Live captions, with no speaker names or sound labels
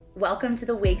Welcome to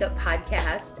the Wake Up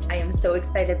Podcast. I am so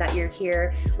excited that you're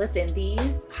here. Listen,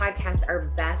 these podcasts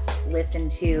are best listened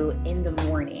to in the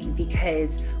morning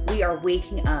because we are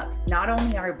waking up not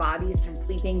only our bodies from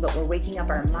sleeping, but we're waking up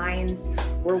our minds,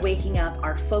 we're waking up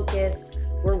our focus,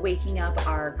 we're waking up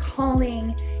our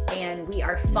calling, and we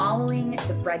are following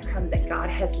the breadcrumbs that God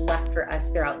has left for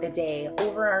us throughout the day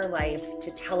over our life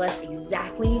to tell us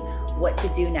exactly what to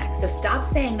do next. So stop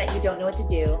saying that you don't know what to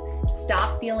do.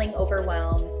 Stop feeling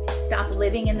overwhelmed. Stop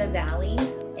living in the valley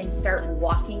and start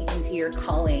walking into your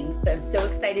calling. So I'm so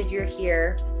excited you're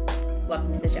here.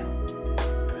 Welcome to the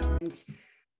show. And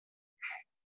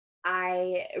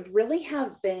I really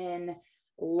have been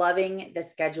loving the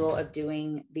schedule of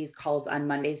doing these calls on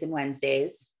Mondays and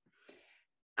Wednesdays.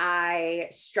 I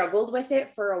struggled with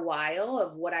it for a while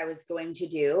of what I was going to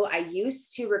do. I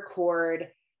used to record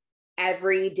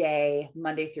every day,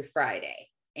 Monday through Friday,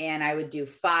 and I would do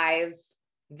 5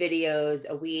 videos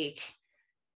a week.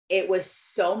 It was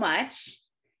so much.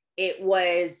 It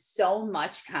was so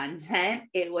much content.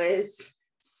 It was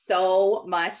so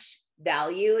much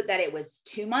value that it was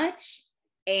too much.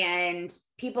 And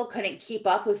people couldn't keep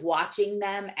up with watching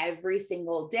them every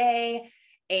single day.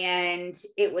 And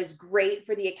it was great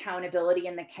for the accountability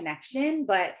and the connection.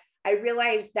 But I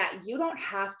realized that you don't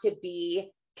have to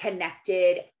be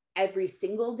connected every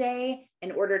single day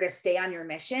in order to stay on your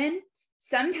mission.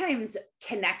 Sometimes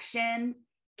connection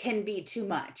can be too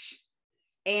much.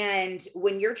 And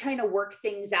when you're trying to work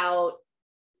things out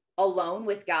alone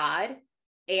with God,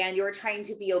 and you're trying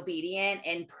to be obedient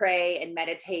and pray and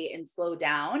meditate and slow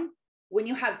down, when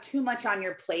you have too much on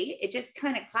your plate, it just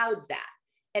kind of clouds that.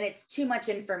 And it's too much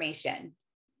information.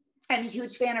 I'm a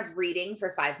huge fan of reading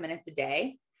for 5 minutes a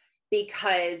day,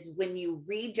 because when you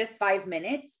read just 5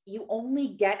 minutes, you only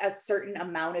get a certain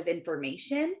amount of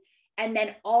information. And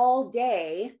then all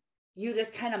day, you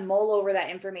just kind of mull over that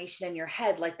information in your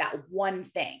head, like that one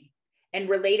thing, and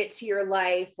relate it to your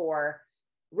life, or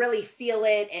really feel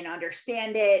it and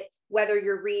understand it, whether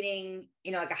you're reading,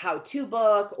 like a how-to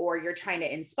book, or you're trying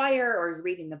to inspire, or you're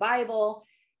reading the Bible.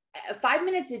 5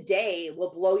 minutes a day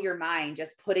will blow your mind,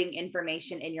 just putting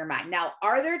information in your mind. Now,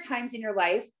 are there times in your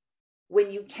life when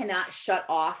you cannot shut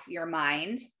off your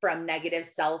mind from negative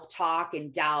self-talk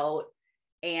and doubt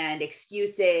and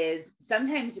excuses?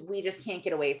 Sometimes we just can't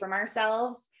get away from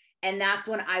ourselves. And that's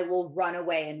when I will run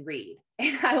away and read.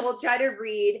 And I will try to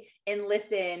read and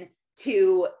listen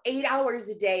to 8 hours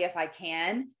a day if I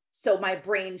can, so my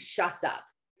brain shuts up.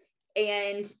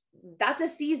 And that's a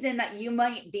season that you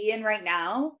might be in right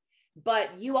now, but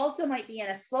you also might be in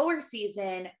a slower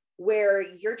season where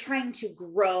you're trying to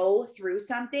grow through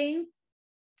something.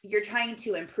 You're trying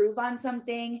to improve on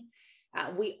something.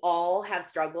 We all have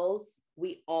struggles.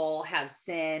 We all have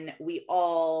sin. We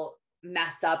all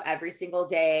mess up every single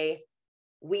day.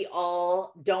 We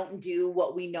all don't do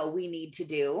what we know we need to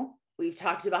do. We've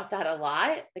talked about that a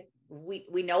lot. Like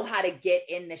we know how to get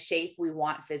in the shape we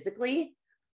want physically,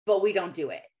 but we don't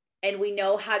do it. And we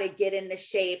know how to get in the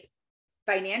shape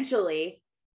financially,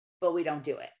 but we don't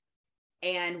do it.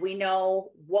 And we know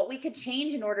what we could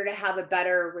change in order to have a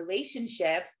better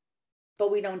relationship,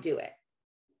 but we don't do it.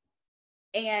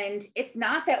 And it's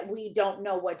not that we don't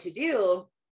know what to do.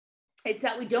 It's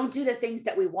that we don't do the things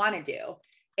that we want to do.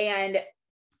 And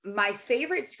my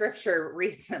favorite scripture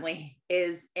recently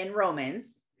is in Romans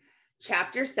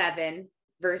chapter 7,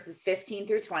 verses 15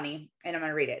 through 20. And I'm going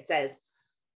to read it. It says,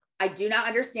 I do not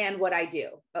understand what I do,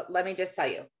 but let me just tell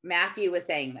you, Matthew was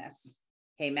saying this.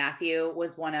 Okay. Matthew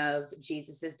was one of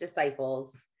Jesus's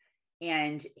disciples,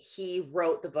 and he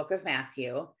wrote the book of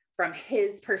Matthew from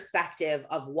his perspective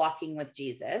of walking with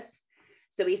Jesus.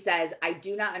 So he says, I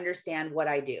do not understand what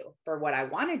I do. For what I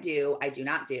want to do, I do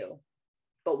not do.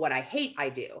 But what I hate, I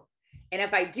do. And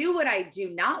if I do what I do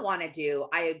not want to do,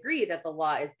 I agree that the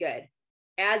law is good.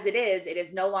 As it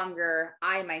is no longer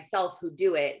I myself who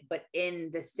do it, but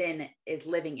in the sin is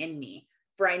living in me.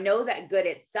 For I know that good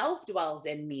itself dwells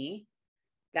in me,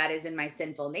 that is in my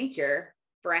sinful nature.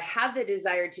 For I have the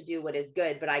desire to do what is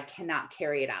good, but I cannot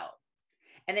carry it out.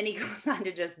 And then he goes on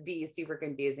to just be super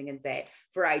confusing and say,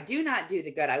 for I do not do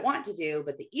the good I want to do,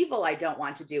 but the evil I don't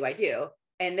want to do, I do.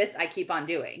 And this I keep on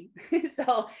doing.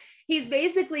 So he's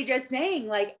basically just saying,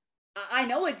 like, I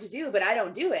know what to do, but I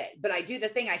don't do it. But I do the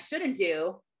thing I shouldn't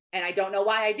do. And I don't know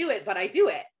why I do it, but I do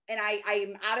it. And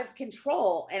I'm out of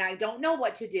control and I don't know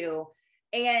what to do.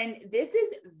 And this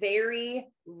is very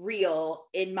real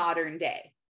in modern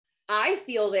day. I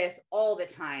feel this all the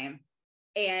time.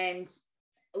 And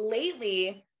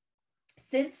lately,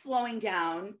 since slowing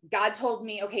down, God told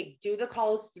me, okay, do the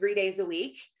calls 3 days a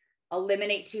week,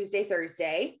 eliminate Tuesday,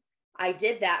 Thursday. I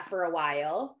did that for a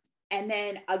while. And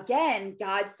then again,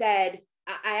 God said,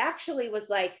 I actually was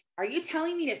like, are you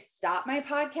telling me to stop my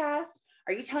podcast?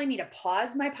 Are you telling me to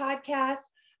pause my podcast?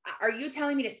 Are you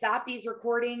telling me to stop these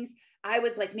recordings? I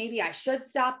was like, maybe I should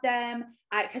stop them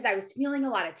because I was feeling a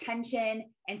lot of tension.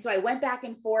 And so I went back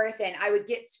and forth, and I would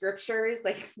get scriptures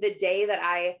like the day that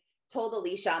I told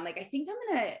Alicia, I'm like, I think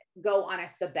I'm going to go on a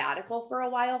sabbatical for a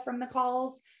while from the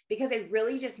calls, because I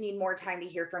really just need more time to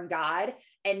hear from God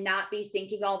and not be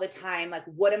thinking all the time, like,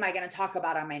 what am I going to talk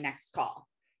about on my next call?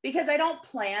 Because I don't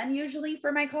plan usually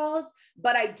for my calls,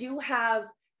 but I do have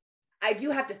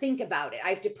to think about it. I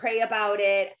have to pray about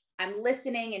it. I'm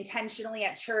listening intentionally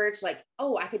at church, like,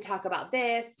 oh, I could talk about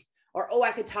this, or, oh,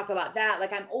 I could talk about that.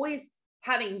 Like, I'm always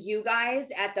having you guys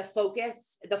at the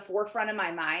forefront of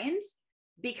my mind,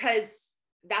 because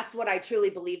that's what I truly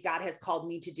believe God has called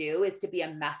me to do, is to be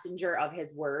a messenger of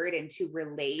his word and to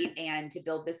relate and to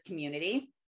build this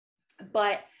community.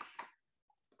 But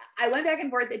I went back and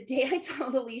forth. The day I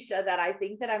told Alicia that I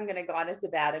think that I'm going to go on a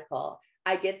sabbatical,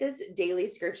 I get this daily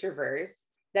scripture verse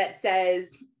that says,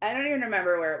 I don't even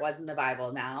remember where it was in the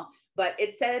Bible now, but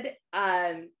it said,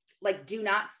 like, do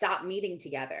not stop meeting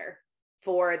together,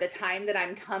 for the time that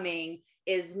I'm coming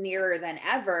is nearer than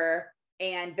ever.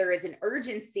 And there is an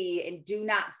urgency, and do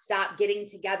not stop getting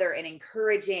together and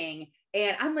encouraging.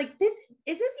 And I'm like, is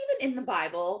this even in the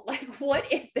Bible? Like,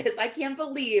 what is this? I can't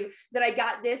believe that I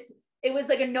got this. It was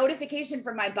like a notification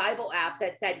from my Bible app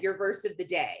that said your verse of the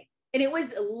day. And it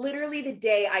was literally the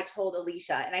day I told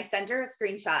Alicia, and I sent her a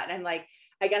screenshot, and I'm like,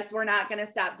 I guess we're not going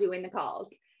to stop doing the calls.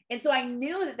 And so I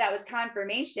knew that that was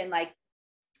confirmation. Like,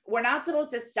 we're not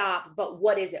supposed to stop, but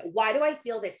what is it? Why do I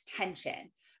feel this tension?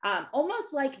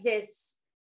 Almost like this,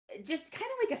 just kind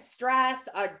of like a stress,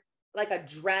 like a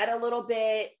dread a little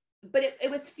bit, but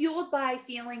it was fueled by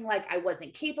feeling like I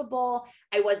wasn't capable.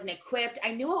 I wasn't equipped.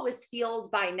 I knew it was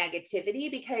fueled by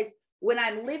negativity, because when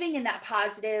I'm living in that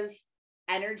positive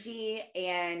energy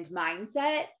and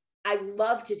mindset, I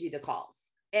love to do the calls.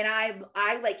 And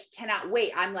I like cannot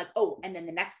wait. I'm like, oh, and then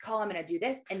the next call, I'm going to do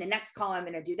this. And the next call, I'm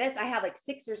going to do this. I have like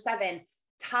 6 or 7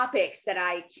 topics that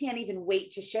I can't even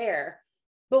wait to share.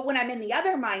 But when I'm in the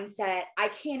other mindset, I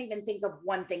can't even think of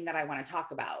one thing that I want to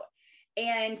talk about.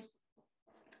 And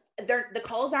the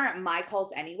calls aren't my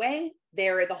calls anyway.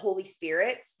 They're the Holy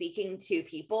Spirit speaking to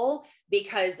people,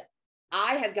 because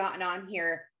I have gotten on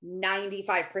here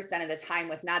 95% of the time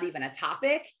with not even a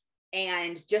topic,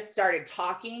 and just started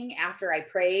talking after I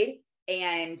prayed,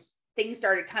 and things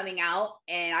started coming out,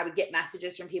 and I would get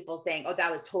messages from people saying, oh,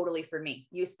 that was totally for me.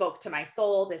 You spoke to my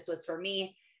soul. This was for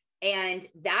me. And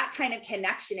that kind of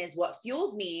connection is what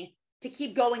fueled me to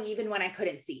keep going, even when I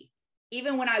couldn't see,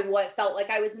 even when I felt like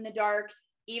I was in the dark,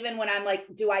 even when I'm like,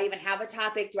 do I even have a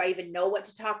topic? Do I even know what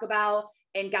to talk about?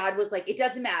 And God was like, it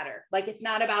doesn't matter. Like, it's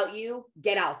not about you.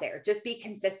 Get out there. Just be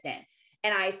consistent.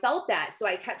 And I felt that. So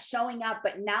I kept showing up.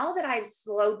 But now that I've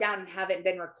slowed down and haven't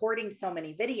been recording so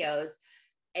many videos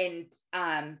and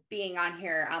being on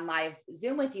here on live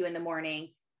Zoom with you in the morning,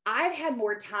 I've had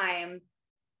more time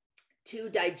to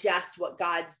digest what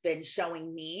God's been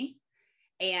showing me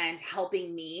and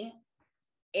helping me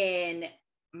in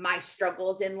my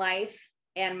struggles in life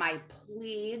and my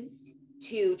pleads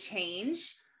to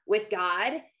change with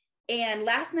God. And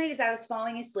last night, as I was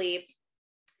falling asleep,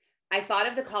 I thought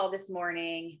of the call this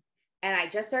morning, and I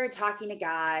just started talking to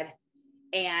God,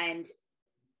 and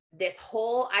this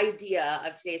whole idea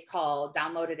of today's call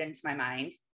downloaded into my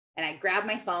mind. And I grabbed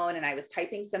my phone and I was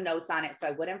typing some notes on it so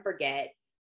I wouldn't forget.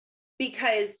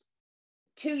 Because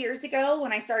 2 years ago,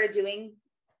 when I started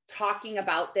talking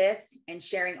about this and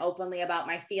sharing openly about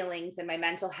my feelings and my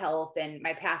mental health and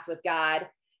my path with God,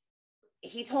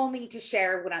 he told me to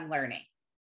share what I'm learning.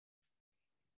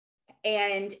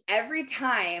 And every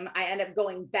time I end up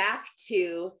going back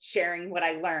to sharing what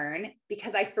I learn,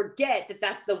 because I forget that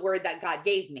that's the word that God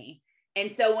gave me.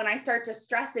 And so when I start to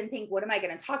stress and think, what am I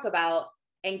going to talk about?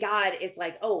 And God is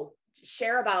like, oh,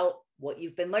 share about what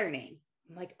you've been learning.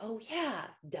 I'm like, oh yeah,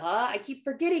 duh. I keep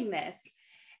forgetting this.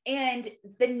 And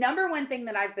the number one thing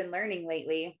that I've been learning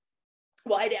lately,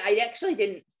 well, I actually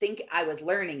didn't think I was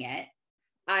learning it.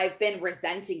 I've been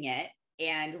resenting it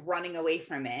and running away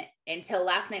from it until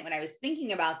last night when I was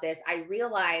thinking about this. I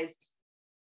realized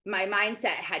my mindset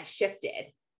had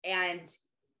shifted. And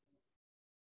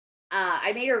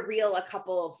I made a reel a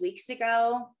couple of weeks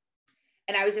ago,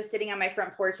 and I was just sitting on my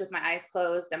front porch with my eyes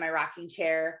closed and my rocking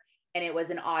chair. And it was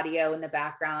an audio in the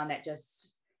background that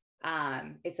just,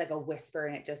 it's like a whisper,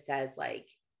 and it just says, like,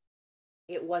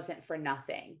 it wasn't for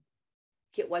nothing.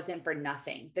 It wasn't for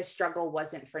nothing. The struggle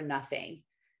wasn't for nothing.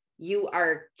 You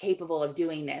are capable of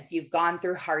doing this. You've gone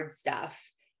through hard stuff.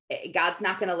 God's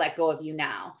not going to let go of you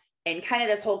now. and kind of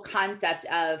this whole concept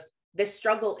of the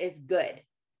struggle is good.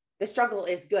 The struggle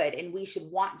is good, and we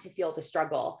should want to feel the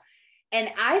struggle. And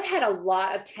I've had a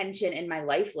lot of tension in my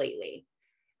life lately,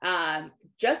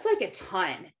 just like a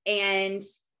ton. And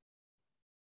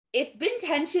it's been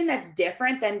tension that's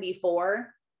different than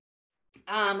before.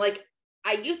 Like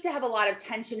I used to have a lot of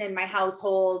tension in my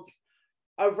household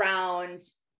around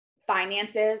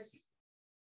finances.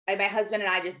 And my husband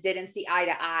and I just didn't see eye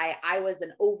to eye. I was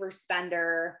an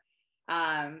overspender,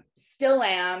 still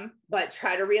am, but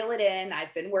try to reel it in.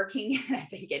 I've been working and I've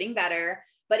been getting better,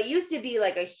 but it used to be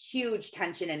like a huge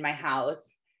tension in my house.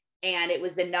 And it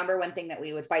was the number one thing that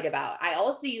we would fight about. I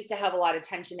also used to have a lot of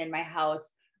tension in my house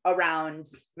around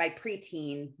my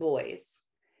preteen boys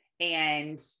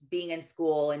and being in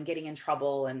school and getting in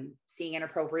trouble and seeing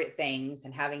inappropriate things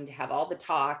and having to have all the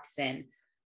talks. And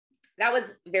that was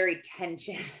very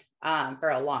tension for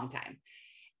a long time.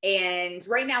 And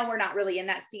right now we're not really in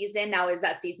that season. Now, is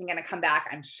that season going to come back?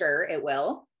 I'm sure it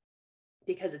will,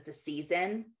 because it's a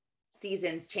season.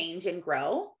 Seasons change and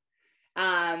grow.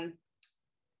 And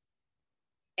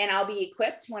I'll be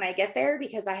equipped when I get there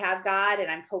because I have God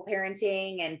and I'm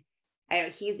co-parenting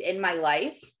and he's in my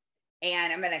life.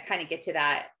 And I'm going to kind of get to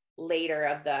that later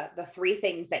of the 3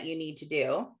 things that you need to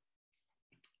do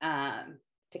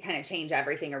to kind of change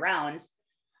everything around.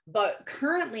 But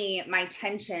currently my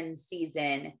tension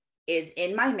season is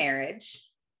in my marriage.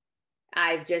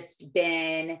 I've just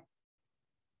been,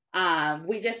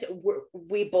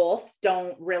 we both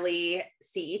don't really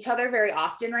see each other very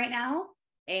often right now.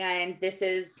 And this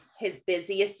is his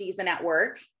busiest season at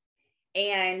work.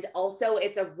 And also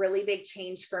it's a really big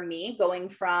change for me going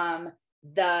from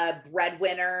the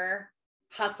breadwinner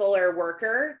hustler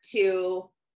worker to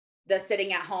the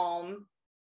sitting at home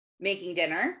making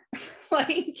dinner.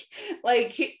 like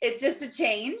it's just a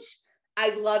change.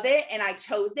 I love it and I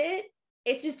chose it.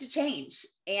 It's just a change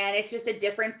and it's just a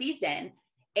different season.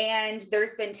 And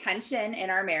there's been tension in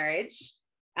our marriage.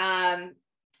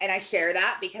 And I share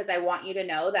that because I want you to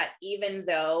know that even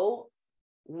though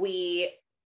we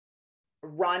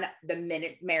run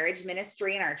the marriage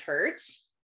ministry in our church,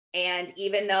 and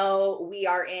even though we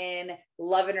are in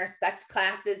love and respect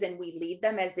classes and we lead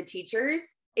them as the teachers,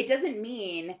 it doesn't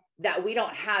mean that we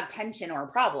don't have tension or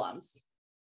problems.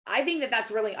 I think that that's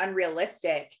really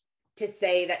unrealistic to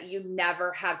say that you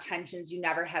never have tensions, you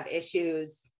never have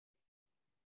issues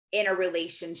in a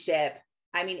relationship.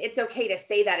 I mean, it's okay to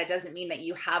say that. It doesn't mean that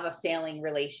you have a failing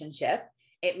relationship.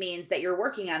 It means that you're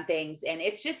working on things, and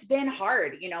it's just been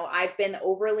hard. You know, I've been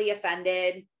overly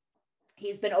offended.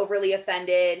 He's been overly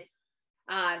offended,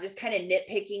 just kind of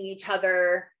nitpicking each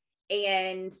other.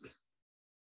 And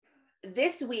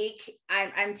this week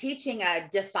I'm teaching a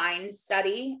defined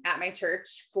study at my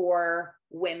church for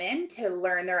women to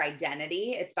learn their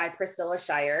identity. It's by Priscilla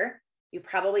Shirer. You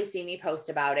probably see me post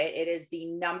about it. It is the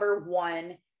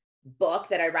 #1 book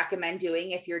that I recommend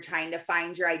doing if you're trying to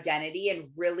find your identity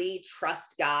and really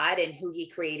trust God and who he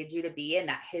created you to be, and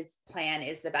that his plan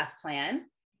is the best plan.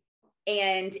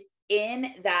 And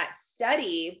in that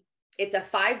study, it's a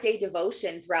 5-day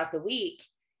devotion throughout the week.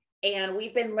 And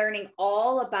we've been learning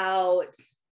all about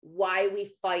why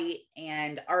we fight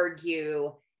and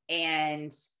argue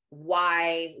and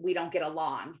why we don't get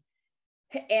along.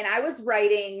 And I was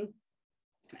writing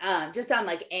just on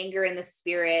like anger in the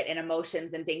spirit and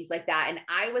emotions and things like that. And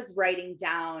I was writing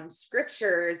down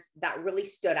scriptures that really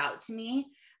stood out to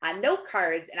me on note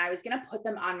cards, and I was going to put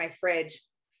them on my fridge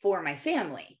for my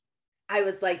family. I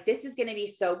was like, this is going to be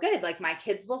so good. Like my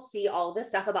kids will see all this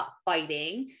stuff about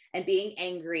fighting and being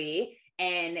angry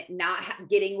and not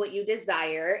getting what you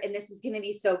desire. And this is going to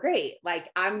be so great. Like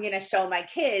I'm going to show my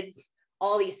kids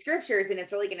all these scriptures and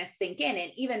it's really going to sink in.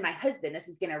 And even my husband, this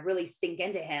is going to really sink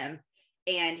into him.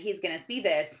 And he's going to see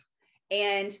this.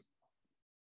 And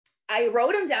I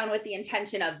wrote them down with the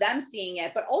intention of them seeing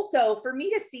it, but also for me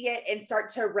to see it and start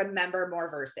to remember more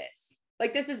verses.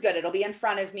 Like, this is good. It'll be in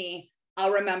front of me.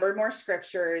 I'll remember more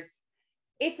scriptures.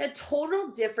 It's a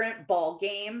total different ball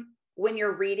game when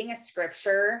you're reading a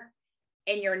scripture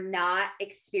and you're not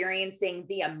experiencing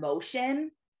the emotion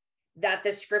that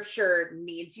the scripture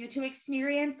needs you to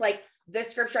experience. Like the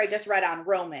scripture I just read on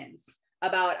Romans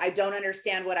about, I don't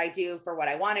understand what I do, for what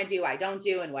I want to do, I don't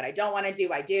do, and what I don't want to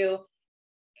do, I do.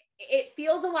 It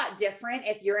feels a lot different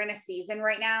if you're in a season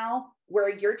right now where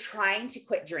you're trying to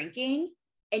quit drinking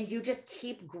and you just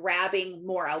keep grabbing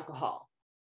more alcohol.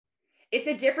 It's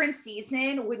a different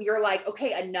season when you're like,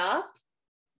 okay, enough.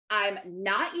 I'm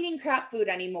not eating crap food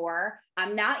anymore.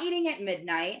 I'm not eating at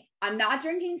midnight. I'm not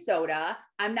drinking soda.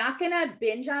 I'm not going to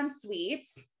binge on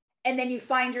sweets. And then you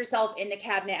find yourself in the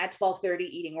cabinet at 12:30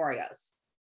 eating Oreos.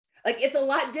 Like it's a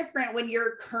lot different when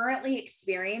you're currently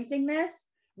experiencing this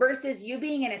versus you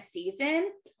being in a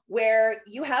season where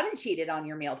you haven't cheated on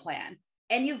your meal plan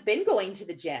and you've been going to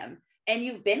the gym and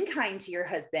you've been kind to your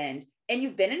husband and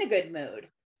you've been in a good mood.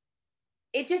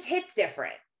 It just hits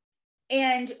different.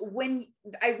 And when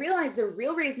I realized the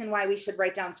real reason why we should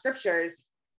write down scriptures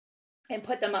and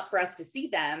put them up for us to see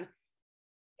them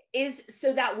is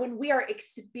so that when we are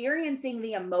experiencing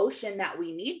the emotion that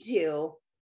we need to,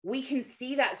 we can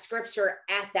see that scripture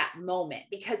at that moment.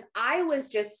 Because I was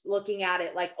just looking at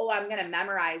it like, oh, I'm going to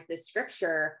memorize this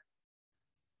scripture.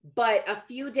 But a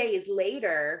few days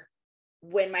later,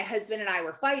 when my husband and I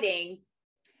were fighting,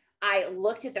 I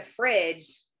looked at the fridge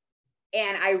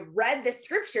and I read the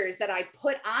scriptures that I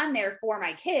put on there for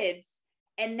my kids.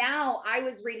 And now I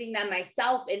was reading them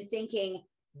myself and thinking,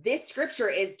 this scripture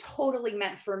is totally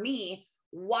meant for me.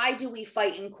 Why do we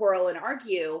fight and quarrel and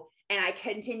argue? And I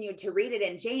continued to read it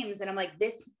in James. And I'm like,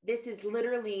 this is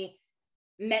literally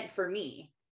meant for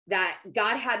me, that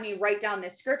God had me write down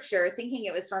this scripture thinking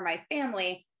it was for my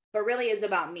family, but really is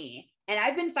about me. And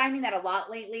I've been finding that a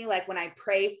lot lately. Like when I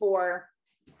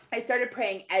started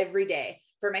praying every day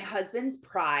for my husband's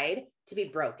pride to be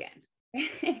broken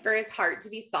and for his heart to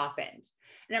be softened.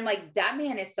 And I'm like, that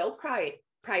man is so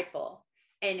prideful.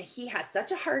 And he has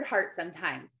such a hard heart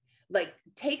sometimes. Like,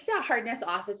 take that hardness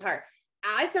off his heart.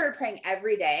 I started praying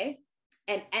every day.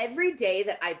 And every day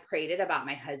that I prayed it about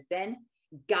my husband,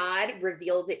 God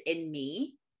revealed it in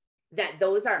me that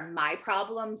those are my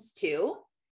problems too,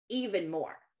 even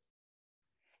more.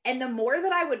 And the more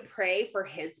that I would pray for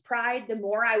his pride, the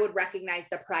more I would recognize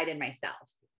the pride in myself.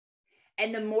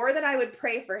 And the more that I would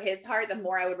pray for his heart, the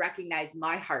more I would recognize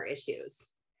my heart issues.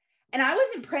 And I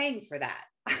wasn't praying for that.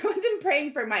 I wasn't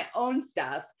praying for my own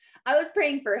stuff. I was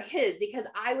praying for his, because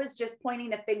I was just pointing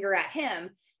the finger at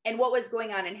him and what was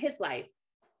going on in his life.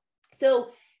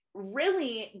 So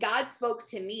really, God spoke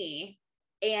to me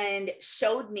and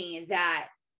showed me that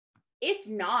it's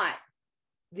not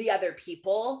the other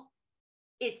people,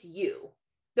 it's you.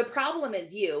 The problem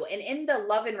is you. And in the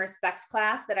love and respect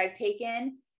class that I've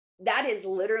taken, that is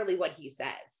literally what he says,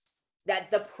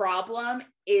 that the problem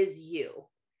is you.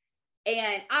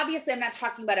 And obviously I'm not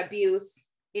talking about abuse.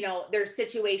 You know, there's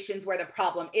situations where the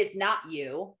problem is not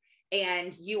you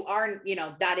and you are, you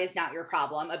know, that is not your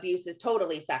problem. Abuse is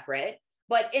totally separate.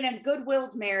 But in a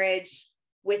good-willed marriage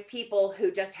with people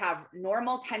who just have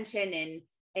normal tension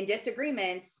and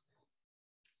disagreements,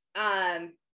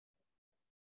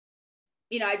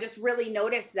 you know, I just really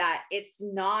noticed that it's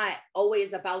not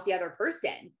always about the other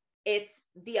person. It's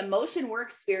the emotion we're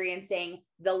experiencing,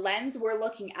 the lens we're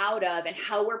looking out of, and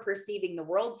how we're perceiving the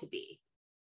world to be.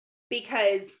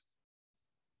 Because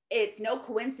it's no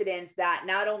coincidence that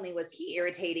not only was he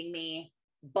irritating me,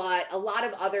 but a lot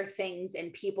of other things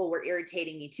and people were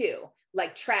irritating me too,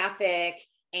 like traffic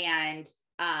and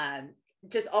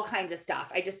just all kinds of stuff.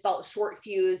 I just felt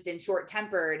short-fused and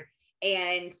short-tempered,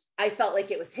 and I felt like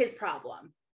it was his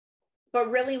problem. But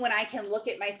really, when I can look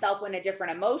at myself in a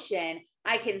different emotion,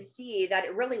 I can see that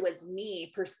it really was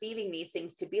me perceiving these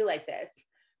things to be like this.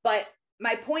 But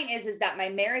my point is that my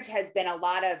marriage has been a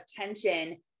lot of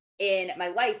tension in my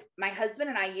life. My husband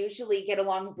and I usually get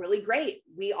along really great.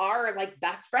 We are like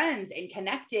best friends and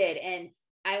connected. And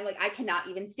I'm like, I cannot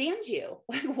even stand you.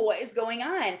 Like, what is going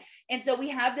on? And so we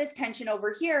have this tension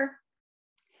over here.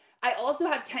 I also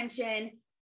have tension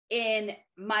in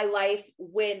my life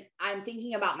when I'm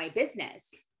thinking about my business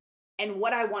and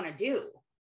what I want to do.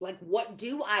 Like, what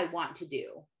do I want to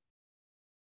do?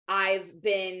 I've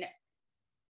been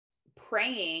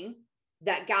praying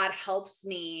that God helps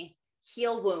me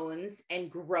heal wounds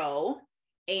and grow.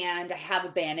 And I have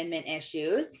abandonment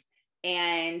issues,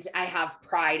 and I have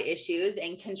pride issues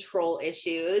and control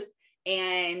issues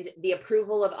and the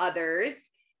approval of others.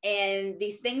 And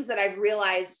these things that I've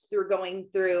realized through going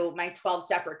through my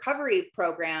 12-step recovery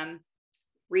program,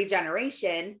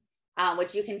 Regeneration,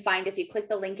 which you can find if you click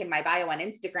the link in my bio on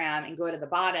Instagram and go to the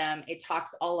bottom. It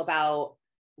talks all about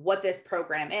what this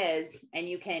program is, and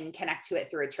you can connect to it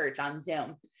through a church on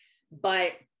Zoom.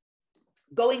 But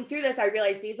going through this, I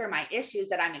realized these are my issues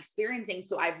that I'm experiencing.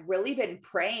 So I've really been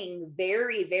praying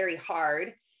very, very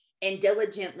hard and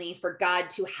diligently for God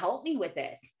to help me with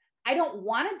this. I don't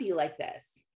want to be like this.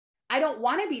 I don't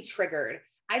want to be triggered.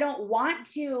 I don't want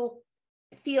to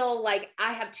feel like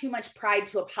I have too much pride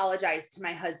to apologize to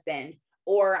my husband,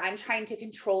 or I'm trying to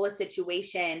control a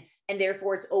situation and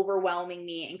therefore it's overwhelming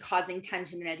me and causing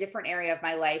tension in a different area of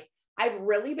my life. I've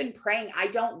really been praying. I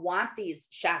don't want these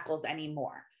shackles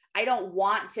anymore. I don't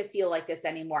want to feel like this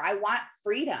anymore. I want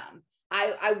freedom.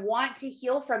 I want to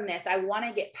heal from this. I want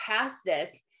to get past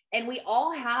this. And we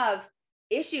all have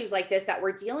issues like this that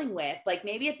we're dealing with. Like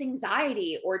maybe it's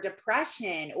anxiety or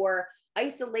depression or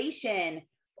isolation,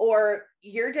 or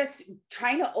you're just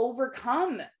trying to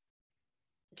overcome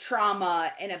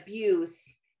trauma and abuse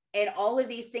and all of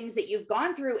these things that you've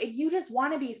gone through, and you just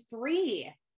want to be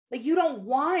free. Like you don't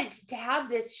want to have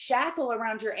this shackle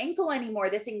around your ankle anymore,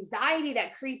 this anxiety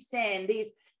that creeps in,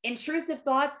 these intrusive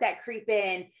thoughts that creep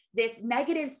in, this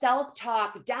negative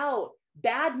self-talk, doubt,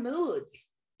 bad moods,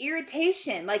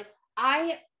 irritation. Like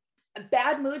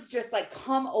bad moods just like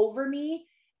come over me,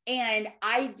 and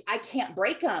I can't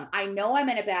break them. I know I'm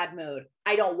in a bad mood.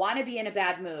 I don't want to be in a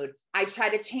bad mood. I try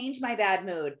to change my bad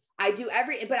mood. I do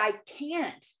but I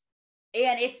can't.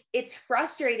 And it's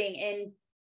frustrating. And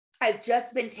I've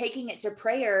just been taking it to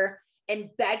prayer and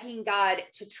begging God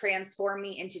to transform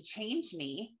me and to change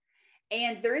me.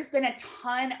 And there's been a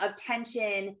ton of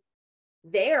tension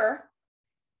there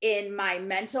in my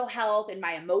mental health and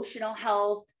my emotional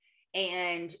health,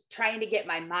 and trying to get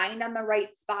my mind on the right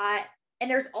spot. And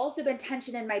there's also been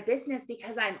tension in my business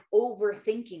because I'm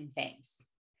overthinking things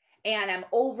and I'm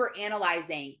over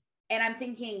analyzing, and I'm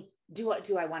thinking, do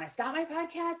I want to stop my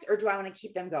podcast, or do I want to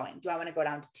keep them going? Do I want to go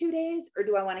down to 2 days, or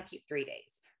do I want to keep 3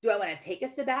 days? Do I want to take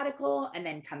a sabbatical and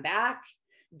then come back?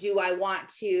 Do I want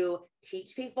to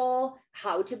teach people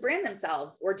how to brand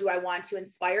themselves, or do I want to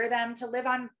inspire them to live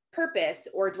on purpose,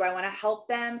 or do I want to help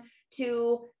them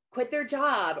to quit their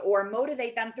job or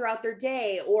motivate them throughout their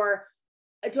day? Or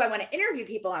do I want to interview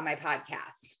people on my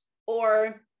podcast,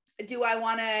 or do I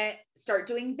want to start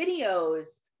doing videos?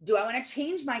 Do I want to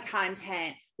change my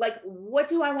content? Like, what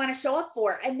do I want to show up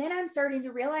for? And then I'm starting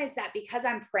to realize that because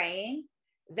I'm praying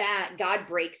that God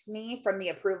breaks me from the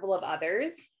approval of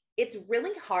others, it's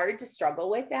really hard to struggle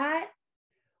with that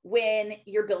when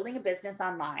you're building a business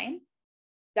online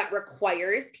that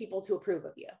requires people to approve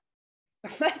of you.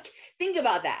 Like, think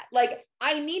about that. Like,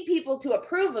 I need people to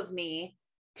approve of me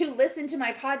to listen to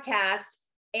my podcast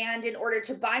and in order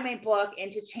to buy my book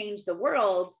and to change the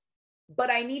world, but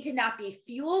I need to not be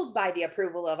fueled by the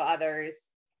approval of others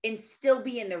and still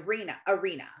be in the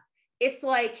arena. It's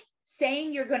like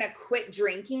saying you're going to quit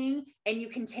drinking and you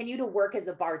continue to work as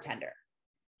a bartender.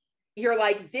 You're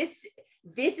like, this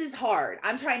is hard.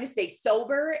 I'm trying to stay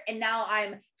sober, and now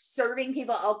I'm serving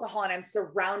people alcohol and I'm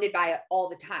surrounded by it all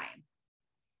the time.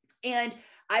 And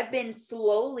I've been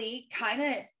slowly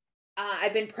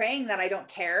I've been praying that I don't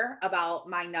care about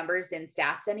my numbers and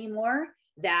stats anymore,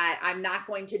 that I'm not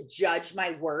going to judge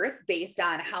my worth based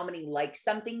on how many likes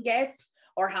something gets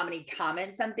or how many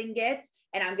comments something gets.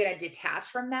 And I'm going to detach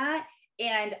from that.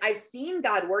 And I've seen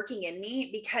God working in me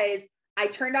because I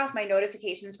turned off my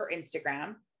notifications for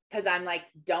Instagram because I'm like,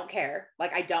 don't care.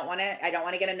 Like, I don't want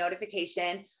to get a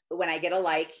notification when I get a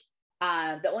like.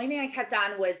 The only thing I kept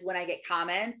on was when I get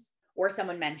comments or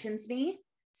someone mentions me.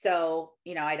 So,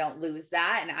 I don't lose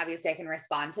that. And obviously I can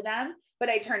respond to them, but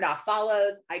I turned off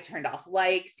follows. I turned off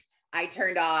likes. I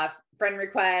turned off friend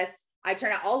requests. I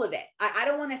turned off all of it. I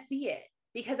don't want to see it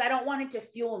because I don't want it to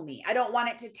fuel me. I don't want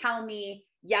it to tell me,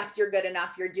 yes, you're good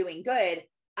enough. You're doing good.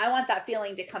 I want that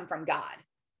feeling to come from God.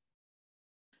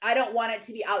 I don't want it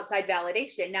to be outside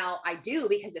validation. Now I do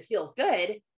because it feels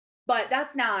good, but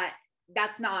that's not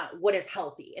what is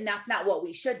healthy. And that's not what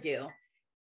we should do.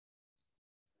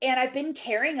 And I've been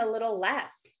caring a little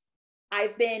less.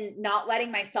 I've been not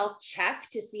letting myself check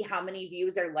to see how many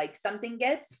views or likes something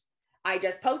gets. I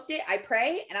just post it, I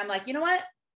pray, and I'm like, you know what?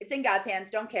 It's in God's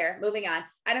hands. Don't care. Moving on.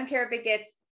 I don't care if it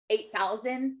gets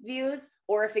 8,000 views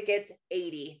or if it gets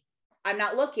 80. I'm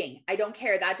not looking. I don't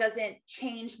care. That doesn't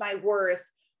change my worth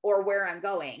or where I'm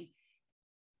going.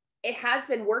 It has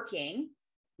been working,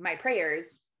 my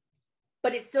prayers,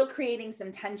 but it's still creating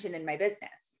some tension in my business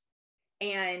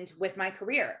and with my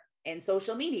career and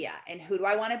social media and who do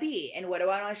I want to be and what do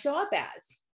I want to show up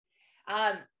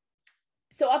as?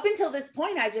 So up until this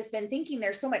point, I've just been thinking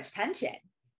there's so much tension.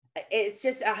 It's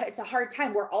just, it's a hard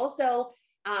time. We're also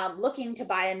looking to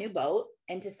buy a new boat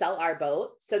and to sell our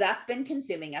boat. So that's been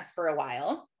consuming us for a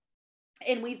while.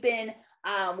 And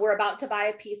we're about to buy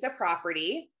a piece of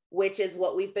property, which is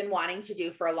what we've been wanting to do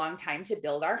for a long time, to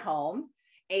build our home.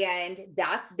 And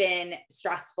that's been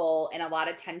stressful and a lot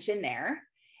of tension there.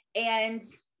 And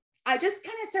I just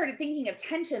kind of started thinking of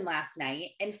tension last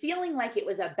night and feeling like it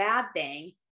was a bad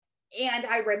thing. And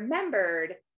I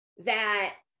remembered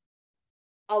that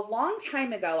a long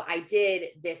time ago, I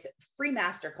did this free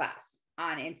masterclass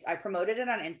I promoted it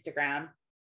on Instagram,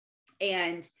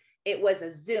 and it was a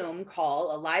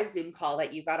live Zoom call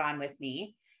that you got on with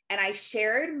me. And I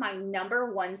shared my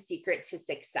number one secret to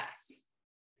success.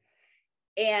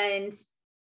 And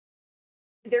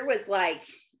there was like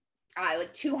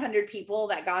like 200 people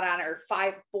that got on, or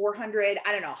 400,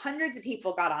 I don't know, hundreds of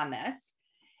people got on this.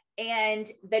 And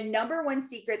the number one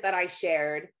secret that I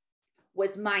shared was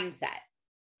mindset,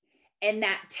 and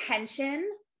that tension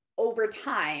over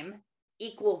time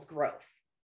equals growth.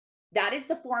 That is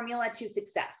the formula to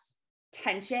success.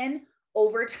 Tension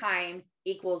over time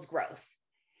equals growth.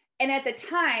 And at the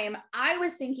time, I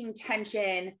was thinking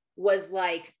tension was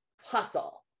like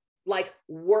hustle, like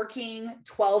working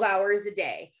 12 hours a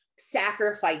day,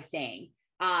 sacrificing,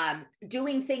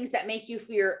 doing things that make you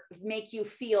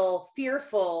feel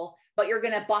fearful, but you're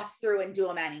going to bust through and do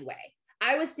them anyway.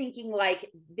 I was thinking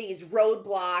like these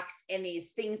roadblocks and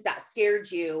these things that scared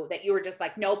you, that you were just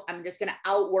like, nope, I'm just going to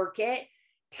outwork it.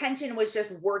 Tension was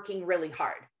just working really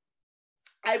hard.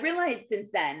 I realized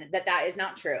since then that that is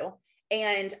not true.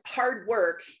 And hard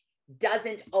work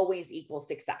doesn't always equal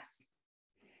success.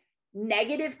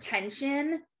 Negative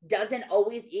tension doesn't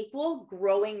always equal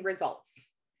growing results.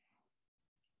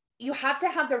 You have to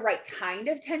have the right kind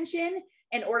of tension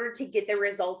in order to get the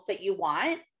results that you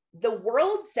want. The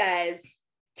world says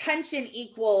tension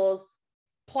equals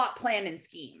plot, plan, and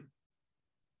scheme.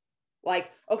 Like,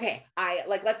 okay,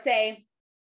 let's say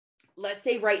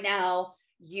right now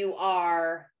you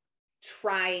are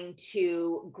trying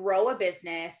to grow a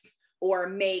business or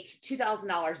make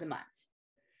 $2,000 a month.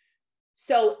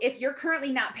 So if you're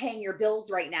currently not paying your bills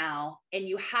right now and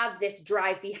you have this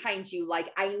drive behind you,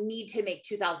 like, I need to make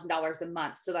 $2,000 a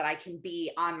month so that I can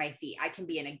be on my feet, I can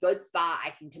be in a good spot, I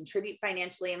can contribute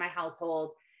financially in my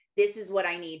household. This is what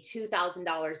I need,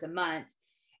 $2,000 a month.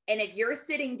 And if you're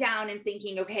sitting down and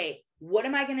thinking, okay, what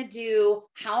am I going to do?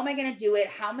 How am I going to do it?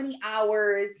 How many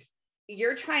hours?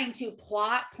 You're trying to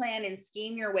plot, plan, and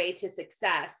scheme your way to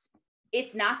success.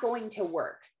 It's not going to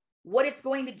work. What it's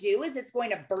going to do is it's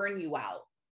going to burn you out.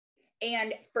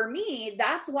 And for me,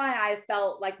 that's why I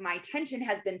felt like my tension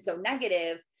has been so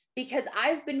negative, because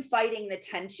I've been fighting the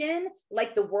tension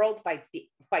like the world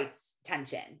fights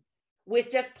tension,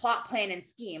 with just plot, plan, and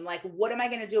scheme. Like, what am I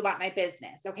going to do about my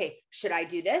business? Okay, should I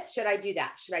do this? Should I do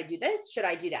that? Should I do this? Should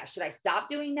I do that? Should I stop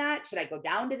doing that? Should I go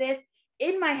down to this?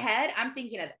 In my head, I'm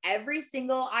thinking of every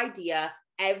single idea,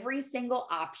 every single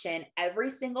option,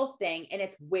 every single thing, and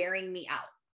it's wearing me out.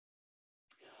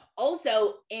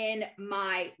 Also, in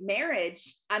my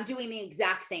marriage, I'm doing the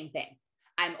exact same thing.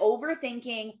 I'm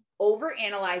overthinking,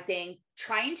 overanalyzing,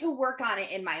 trying to work on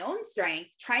it in my own strength,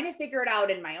 trying to figure it out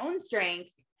in my own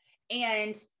strength,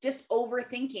 and just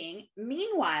overthinking.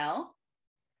 Meanwhile,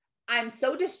 I'm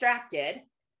so distracted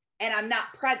and I'm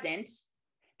not present,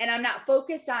 and I'm not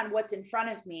focused on what's in front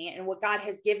of me and what God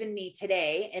has given me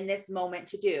today in this moment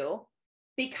to do,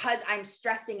 because I'm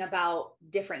stressing about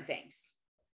different things.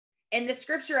 In the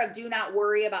scripture of do not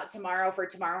worry about tomorrow, for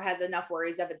tomorrow has enough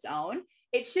worries of its own,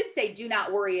 it should say do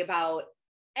not worry about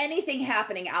anything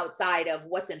happening outside of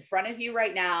what's in front of you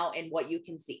right now and what you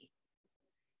can see.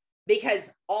 Because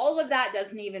all of that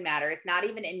doesn't even matter. It's not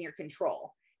even in your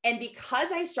control. And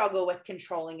because I struggle with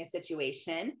controlling a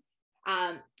situation,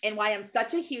 and why I'm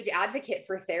such a huge advocate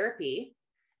for therapy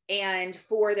and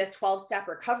for this 12-step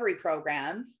recovery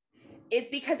program, is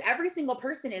because every single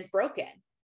person is broken.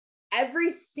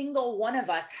 Every single one of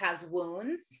us has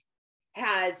wounds,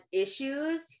 has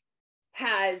issues,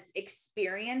 has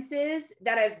experiences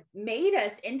that have made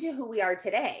us into who we are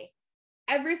today.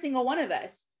 Every single one of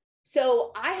us.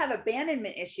 So I have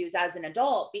abandonment issues as an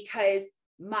adult because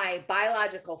my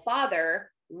biological father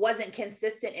wasn't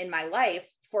consistent in my life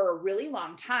for a really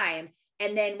long time.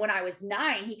 And then when I was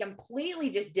 9, he completely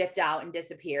just dipped out and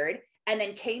disappeared, and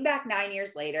then came back 9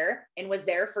 years later and was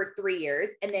there for 3 years,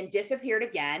 and then disappeared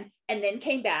again, and then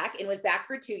came back and was back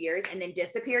for 2 years, and then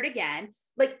disappeared again.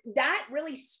 Like, that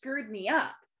really screwed me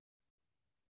up.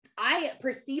 I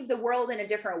perceive the world in a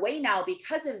different way now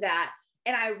because of that.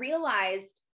 And I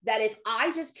realized that if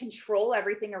I just control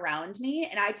everything around me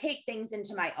and I take things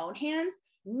into my own hands,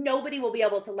 nobody will be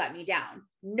able to let me down.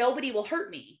 Nobody will hurt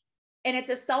me. And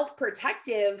it's a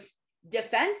self-protective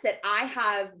defense that I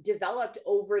have developed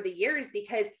over the years,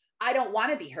 because I don't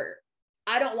want to be hurt.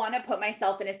 I don't want to put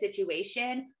myself in a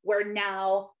situation where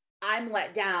now I'm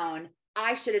let down.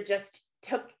 I should have just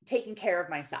taken care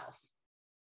of myself.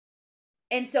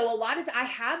 And so a lot of I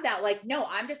have that, like, no,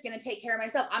 I'm just going to take care of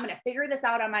myself. I'm going to figure this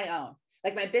out on my own.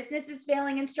 Like, my business is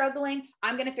failing and struggling.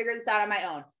 I'm going to figure this out on my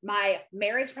own. My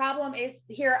marriage problem is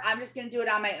here. I'm just going to do it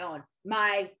on my own.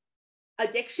 My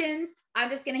addictions,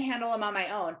 I'm just going to handle them on my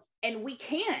own. And we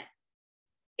can't.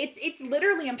 It's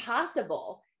literally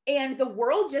impossible. And the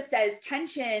world just says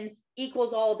tension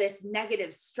equals all this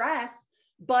negative stress.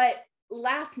 But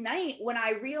last night, when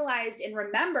I realized and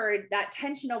remembered that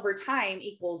tension over time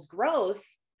equals growth,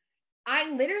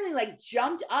 I literally like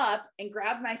jumped up and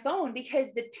grabbed my phone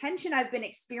because the tension I've been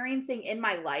experiencing in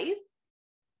my life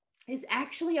is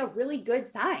actually a really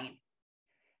good sign.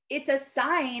 It's a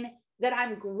sign that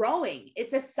I'm growing.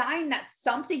 It's a sign that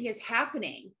something is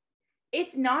happening.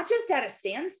 It's not just at a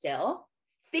standstill.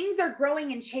 Things are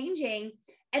growing and changing.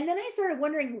 And then I started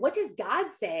wondering, what does God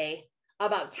say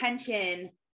about tension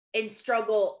and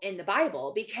struggle in the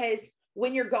Bible? Because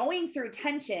when you're going through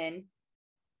tension,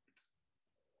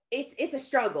 it's a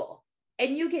struggle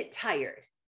and you get tired.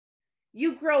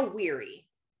 You grow weary.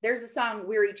 There's a song,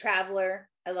 Weary Traveler.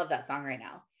 I love that song right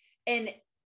now. And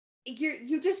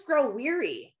you just grow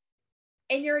weary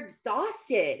and you're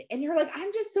exhausted and you're like,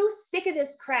 I'm just so sick of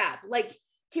this crap. Like,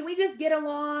 can we just get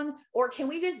along, or can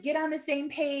we just get on the same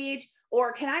page?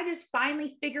 Or can I just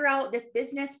finally figure out this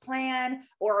business plan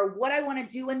or what I want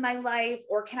to do in my life?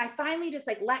 Or can I finally just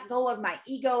like let go of my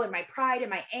ego and my pride and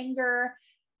my anger?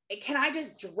 Can I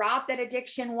just drop that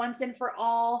addiction once and for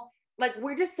all? Like,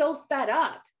 we're just so fed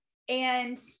up.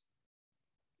 And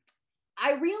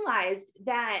I realized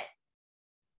that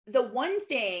the one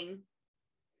thing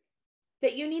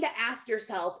that you need to ask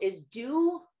yourself is,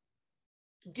 do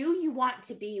you want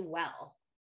to be well?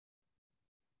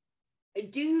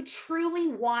 Do you truly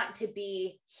want to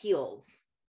be healed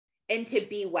and to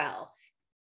be well?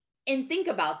 And think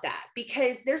about that,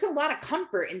 because there's a lot of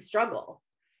comfort in struggle.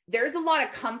 There's a lot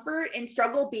of comfort in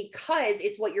struggle because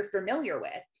it's what you're familiar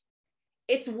with.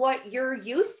 It's what you're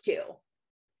used to.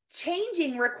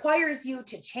 Changing requires you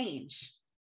to change.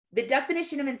 The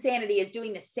definition of insanity is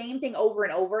doing the same thing over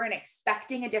and over and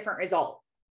expecting a different result.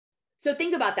 So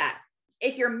think about that.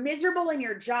 If you're miserable in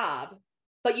your job,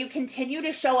 but you continue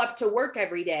to show up to work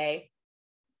every day,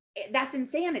 that's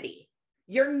insanity.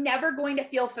 You're never going to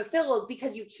feel fulfilled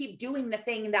because you keep doing the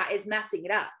thing that is messing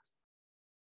it up.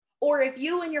 Or if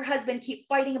you and your husband keep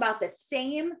fighting about the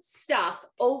same stuff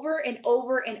over and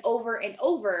over and over and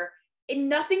over, and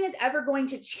nothing is ever going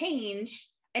to change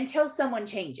until someone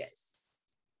changes.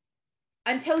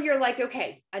 Until you're like,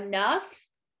 okay, enough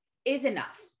is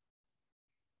enough.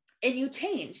 And you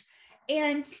change.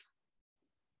 And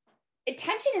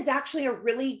attention is actually a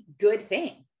really good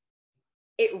thing.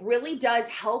 It really does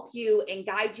help you and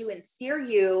guide you and steer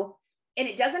you. And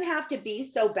it doesn't have to be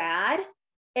so bad.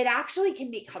 It actually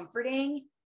can be comforting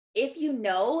if you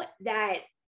know that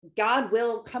God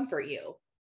will comfort you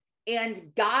and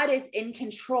God is in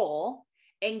control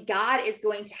and God is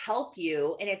going to help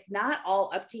you. And it's not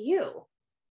all up to you.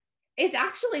 It's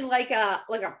actually like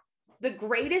the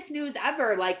greatest news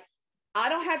ever. Like, I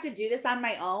don't have to do this on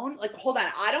my own. Like, hold on,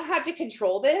 I don't have to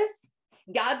control this.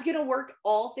 God's going to work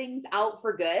all things out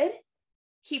for good.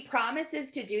 He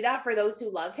promises to do that for those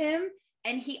who love him.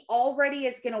 And he already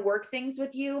is going to work things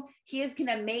with you. He is going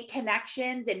to make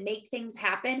connections and make things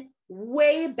happen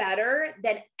way better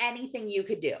than anything you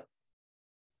could do.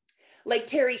 Like,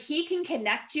 Terry, he can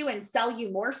connect you and sell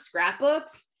you more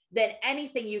scrapbooks than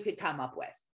anything you could come up with.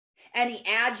 Any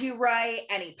ads you write,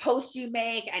 any post you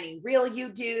make, any reel you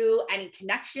do, any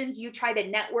connections you try to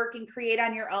network and create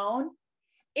on your own.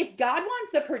 If God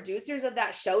wants the producers of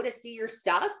that show to see your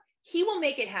stuff, he will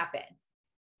make it happen.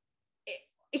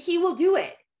 He will do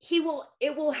it.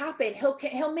 It will happen.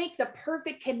 He'll make the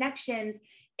perfect connections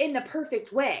in the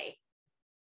perfect way.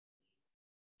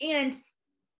 And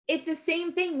it's the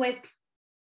same thing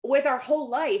with our whole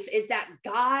life, is that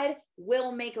God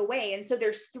will make a way. And so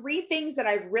there's 3 things that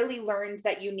I've really learned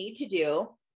that you need to do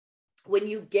when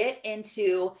you get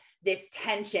into this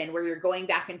tension where you're going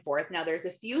back and forth. Now, there's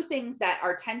a few things that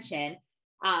are tension.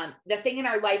 The thing in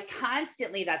our life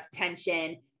constantly that's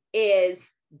tension is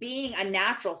being a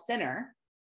natural sinner,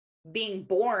 being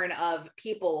born of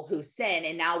people who sin.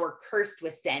 And now we're cursed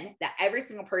with sin, that every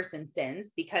single person sins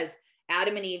because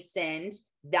Adam and Eve sinned.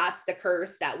 That's the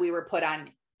curse that we were put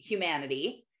on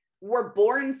humanity. We're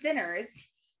born sinners,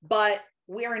 but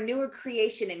we're a newer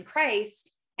creation in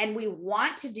Christ, and we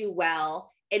want to do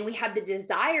well, and we have the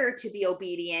desire to be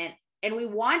obedient, and we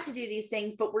want to do these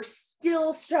things, but we're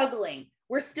still struggling.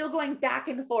 We're still going back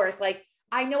and forth. Like,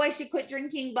 I know I should quit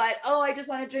drinking, but I just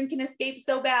want to drink and escape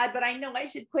so bad, but I know I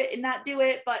should quit and not do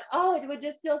it, but it would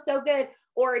just feel so good.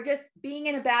 Or just being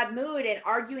in a bad mood and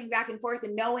arguing back and forth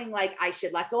and knowing like I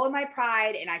should let go of my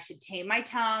pride and I should tame my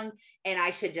tongue and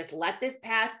I should just let this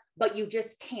pass, but you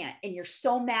just can't. And you're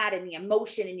so mad in the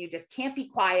emotion and you just can't be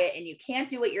quiet and you can't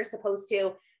do what you're supposed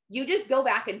to. You just go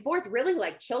back and forth really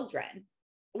like children.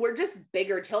 We're just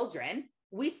bigger children.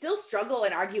 We still struggle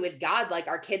and argue with God like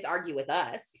our kids argue with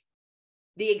us.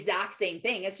 The exact same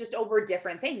thing. It's just over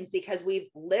different things because we've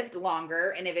lived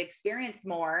longer and have experienced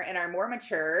more and are more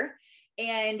mature.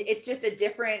 And it's just a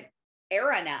different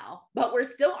era now, but we're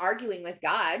still arguing with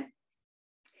God.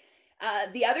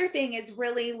 The other thing is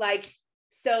really like,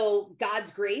 so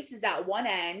God's grace is at one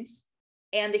end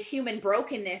and the human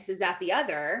brokenness is at the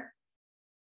other.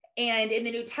 And in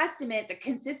the New Testament, the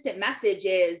consistent message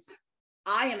is,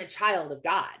 I am a child of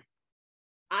God.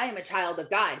 I am a child of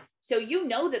God. So you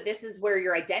know that this is where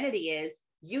your identity is.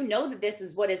 You know that this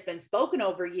is what has been spoken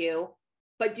over you.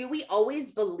 But do we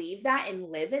always believe that and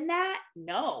live in that?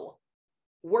 No.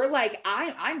 We're like,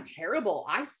 I'm terrible.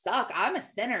 I suck. I'm a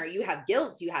sinner. You have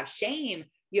guilt. You have shame.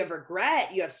 You have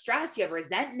regret. You have stress. You have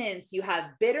resentments. You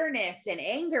have bitterness and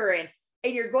anger.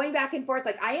 And you're going back and forth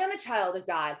like, I am a child of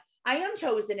God. I am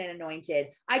chosen and anointed.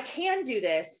 I can do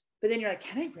this. But then you're like,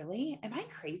 can I really? Am I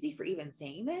crazy for even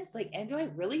saying this? Like, and do I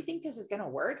really think this is going to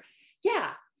work?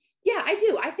 Yeah, I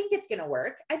do. I think it's going to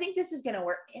work. I think this is going to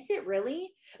work. Is it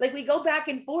really? Like, we go back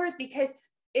and forth because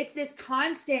it's this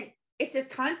constant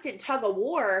tug of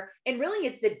war. And really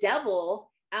it's the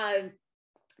devil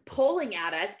pulling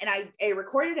at us. And I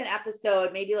recorded an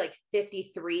episode, maybe like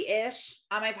 53-ish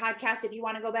on my podcast, if you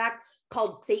want to go back,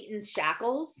 called Satan's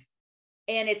Shackles.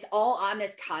 And it's all on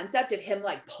this concept of him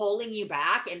like pulling you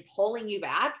back and pulling you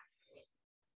back.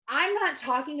 I'm not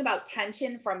talking about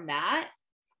tension from that.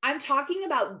 I'm talking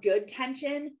about good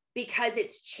tension because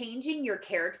it's changing your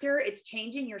character, it's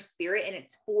changing your spirit, and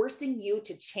it's forcing you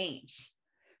to change.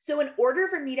 So in order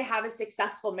for me to have a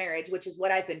successful marriage, which is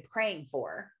what I've been praying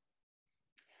for,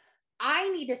 I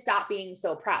need to stop being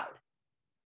so proud.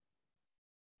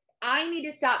 I need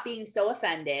to stop being so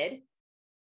offended.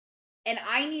 And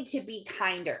I need to be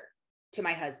kinder to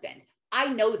my husband.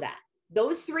 I know that.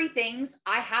 Those three things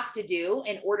I have to do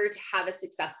in order to have a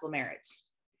successful marriage.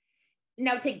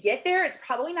 Now, to get there, it's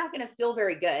probably not going to feel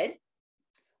very good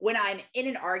when I'm in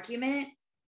an argument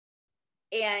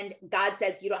and God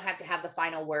says you don't have to have the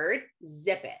final word.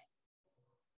 Zip it.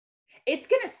 It's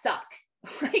going to suck.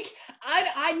 Like,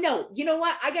 I know, you know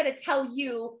what? I got to tell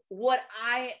you what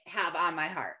I have on my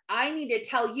heart. I need to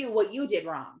tell you what you did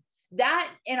wrong.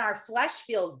 That in our flesh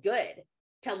feels good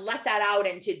to let that out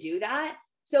and to do that.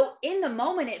 So in the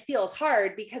moment, it feels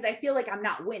hard because I feel like I'm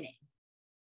not winning,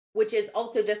 which is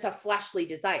also just a fleshly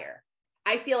desire.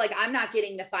 I feel like I'm not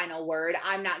getting the final word.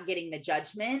 I'm not getting the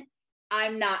judgment.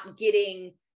 I'm not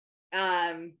getting,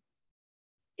 I'm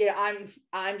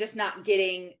just not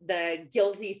getting the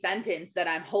guilty sentence that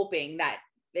I'm hoping that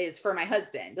is for my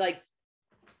husband. Like,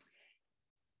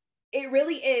 it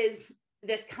really is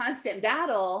this constant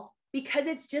battle because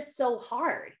it's just so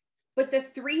hard. But the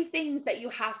three things that you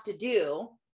have to do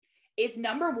is,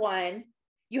 number one,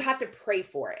 you have to pray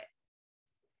for it.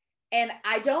 And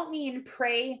I don't mean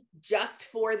pray just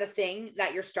for the thing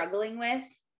that you're struggling with.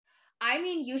 I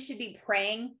mean, you should be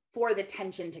praying for the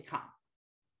tension to come.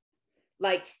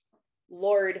 Like,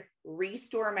 Lord,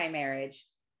 restore my marriage,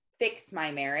 fix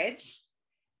my marriage,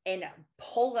 and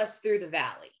pull us through the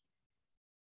valley.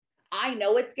 I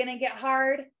know it's going to get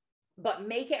hard, but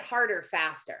make it harder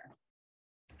faster.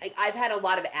 Like, I've had a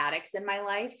lot of addicts in my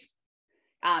life,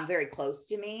 very close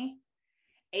to me.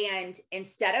 And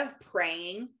instead of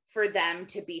praying for them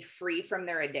to be free from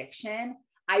their addiction,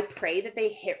 I pray that they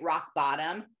hit rock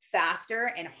bottom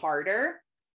faster and harder,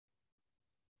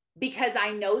 because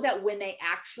I know that when they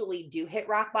actually do hit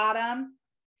rock bottom,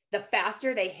 the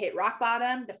faster they hit rock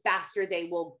bottom, the faster they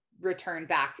will return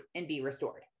back and be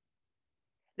restored.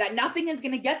 That nothing is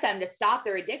going to get them to stop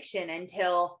their addiction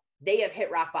until they have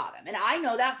hit rock bottom. And I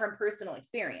know that from personal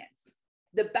experience.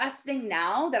 The best thing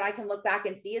now that I can look back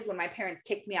and see is when my parents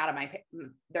kicked me out of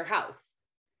their house.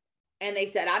 And they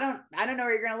said, I don't know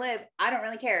where you're going to live. I don't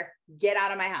really care. Get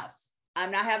out of my house.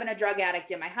 I'm not having a drug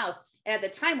addict in my house. And at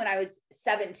the time when I was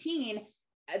 17,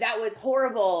 that was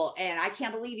horrible. And I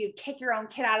can't believe you kick your own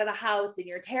kid out of the house and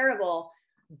you're terrible.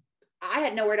 I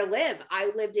had nowhere to live.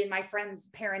 I lived in my friend's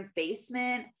parents'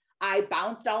 basement. I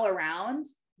bounced all around.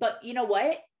 But you know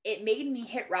what? It made me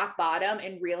hit rock bottom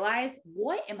and realize,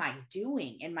 what am I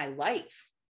doing in my life?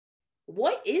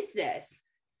 What is this?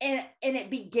 And it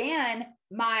began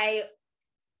my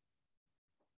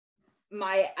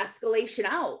escalation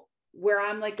out, where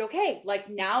I'm like, okay, like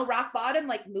now rock bottom,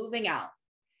 like moving out.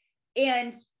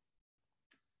 And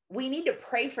we need to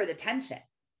pray for the tension.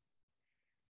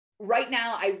 Right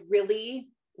now, I really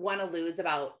want to lose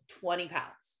about 20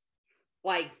 pounds,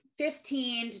 like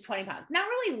 15 to 20 pounds. Not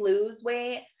really lose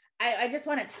weight. I just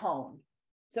want to tone.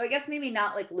 So I guess maybe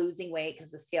not like losing weight,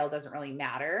 because the scale doesn't really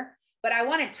matter, but I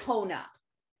want to tone up,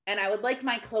 and I would like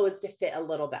my clothes to fit a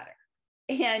little better.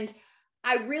 And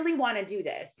I really want to do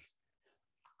this.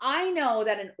 I know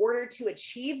that in order to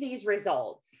achieve these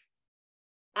results,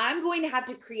 I'm going to have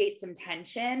to create some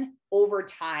tension over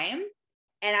time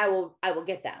and I will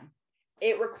get them.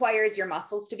 It requires your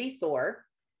muscles to be sore.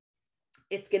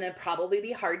 It's going to probably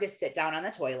be hard to sit down on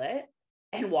the toilet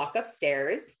and walk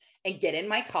upstairs and get in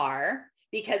my car,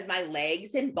 because my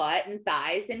legs and butt and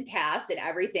thighs and calves and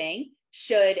everything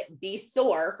should be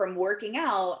sore from working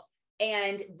out.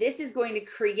 And this is going to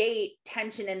create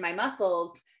tension in my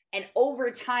muscles. And over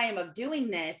time of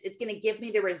doing this, it's going to give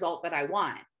me the result that I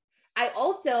want. I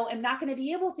also am not going to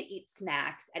be able to eat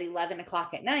snacks at 11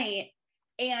 o'clock at night.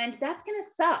 And that's going to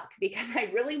suck, because I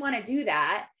really want to do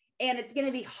that. And it's going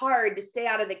to be hard to stay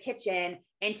out of the kitchen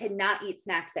and to not eat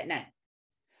snacks at night.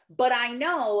 But I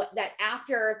know that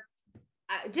after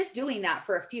just doing that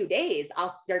for a few days,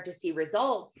 I'll start to see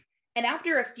results. And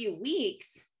after a few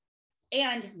weeks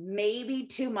and maybe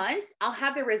 2 months, I'll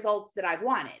have the results that I've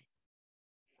wanted.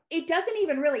 It doesn't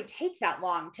even really take that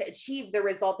long to achieve the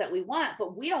result that we want,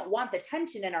 but we don't want the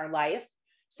tension in our life.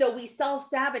 So we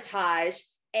self-sabotage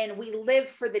and we live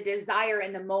for the desire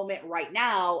in the moment right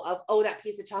now of, oh, that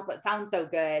piece of chocolate sounds so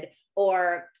good.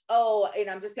 Or, oh,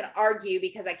 I'm just going to argue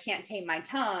because I can't tame my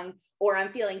tongue, or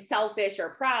I'm feeling selfish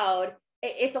or proud.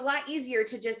 It's a lot easier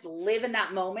to just live in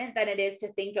that moment than it is to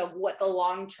think of what the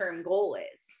long-term goal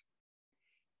is.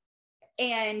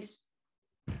 And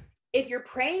if you're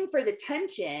praying for the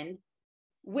tension,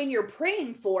 when you're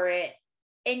praying for it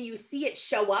and you see it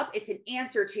show up, it's an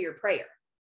answer to your prayer.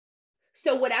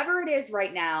 So whatever it is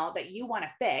right now that you want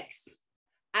to fix,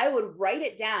 I would write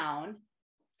it down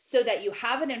so that you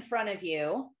have it in front of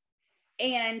you,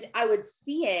 and I would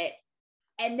see it,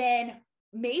 and then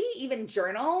maybe even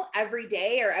journal every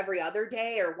day or every other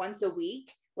day or once a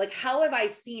week. Like, how have I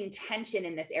seen tension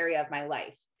in this area of my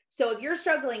life? So if you're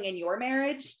struggling in your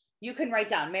marriage, you can write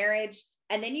down marriage,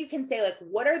 and then you can say, like,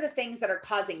 what are the things that are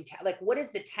causing, what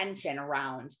is the tension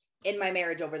around in my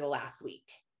marriage over the last week?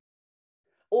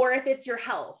 Or if it's your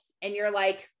health and you're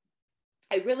like,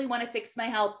 I really want to fix my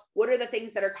health, what are the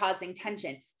things that are causing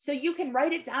tension? So you can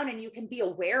write it down and you can be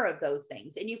aware of those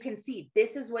things, and you can see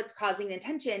this is what's causing the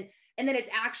tension, and then it's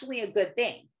actually a good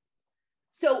thing.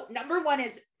 So number one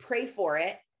is pray for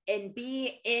it and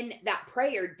be in that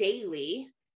prayer daily.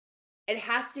 It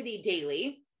has to be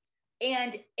daily,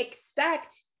 and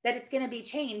expect that it's going to be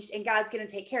changed and God's going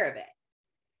to take care of it.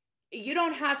 You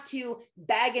don't have to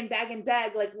beg and beg and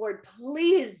beg, like, Lord,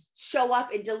 please show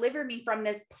up and deliver me from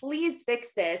this. Please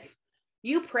fix this.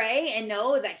 You pray and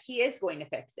know that He is going to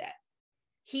fix it.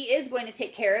 He is going to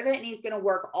take care of it, and He's going to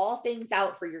work all things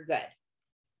out for your good.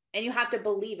 And you have to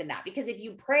believe in that, because if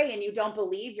you pray and you don't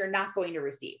believe, you're not going to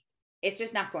receive. It's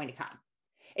just not going to come.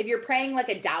 If you're praying like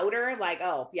a doubter, like,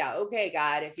 oh yeah, okay,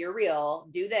 God, if you're real,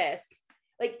 do this.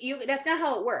 That's not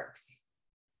how it works.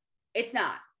 It's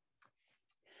not.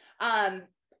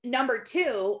 Number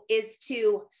two is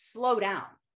to slow down.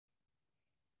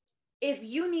 If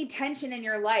you need tension in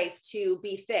your life to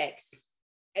be fixed,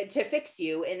 to fix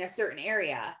you in a certain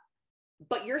area,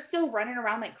 but you're still running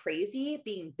around like crazy,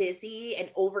 being busy and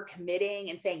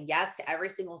overcommitting and saying yes to every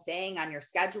single thing on your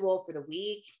schedule for the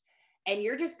week, and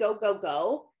you're just go, go,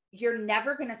 go, you're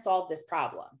never going to solve this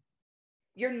problem.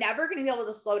 You're never going to be able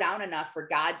to slow down enough for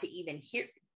God to even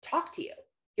talk to you.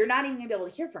 You're not even going to be able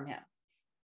to hear from Him,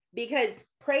 because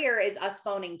prayer is us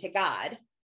phoning to God,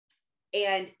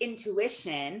 and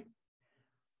intuition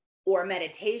or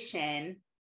meditation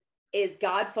is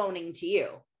God phoning to you.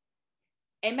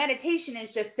 And meditation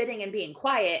is just sitting and being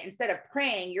quiet. Instead of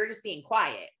praying, you're just being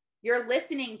quiet. You're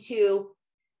listening to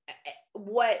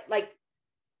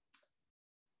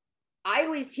I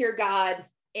always hear God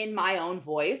in my own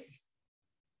voice.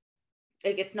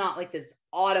 Like, it's not like this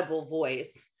audible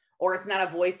voice, or it's not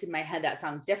a voice in my head that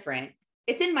sounds different.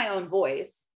 It's in my own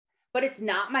voice, but it's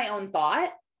not my own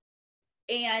thought.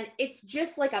 And it's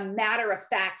just like a matter of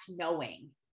fact knowing,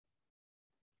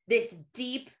 this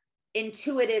deep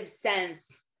intuitive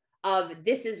sense of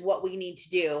this is what we need to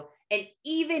do.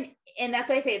 And that's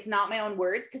why I say it's not my own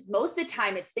words, because most of the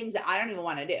time it's things that I don't even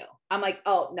want to do. I'm like,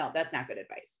 oh no, that's not good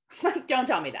advice. Like, don't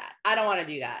tell me that. I don't want to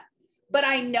do that. But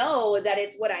I know that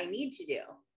it's what I need to do.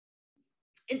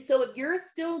 And so if you're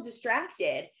still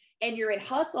distracted and you're in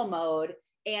hustle mode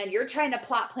and you're trying to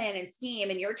plot, plan, and scheme,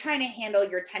 and you're trying to handle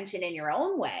your tension in your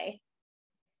own way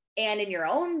and in your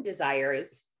own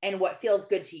desires and what feels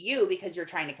good to you because you're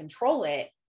trying to control it,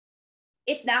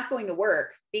 it's not going to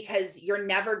work, because you're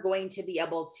never going to be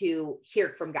able to hear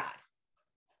from God.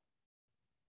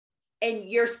 And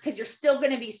because you're still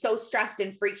going to be so stressed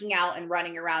and freaking out and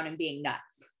running around and being nuts.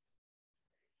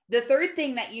 The third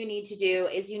thing that you need to do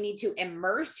is you need to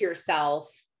immerse yourself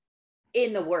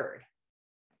in the Word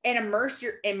and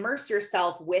immerse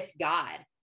yourself with God.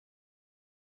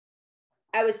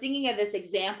 I was thinking of this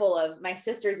example of my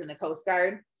sister's in the Coast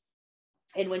Guard.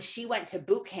 And when she went to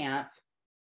boot camp,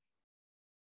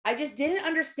 I just didn't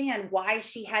understand why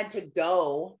she had to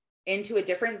go into a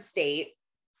different state,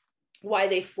 why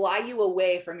they fly you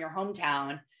away from your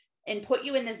hometown and put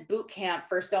you in this boot camp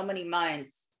for so many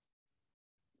months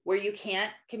where you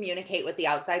can't communicate with the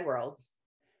outside world.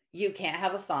 You can't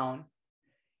have a phone.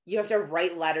 You have to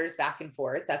write letters back and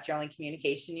forth. That's your only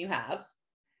communication you have.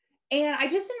 And I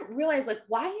just didn't realize, like,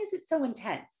 why is it so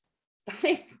intense?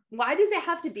 Like, why does it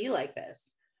have to be like this?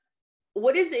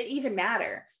 What does it even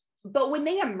matter? But when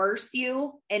they immerse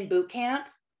you in boot camp,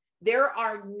 there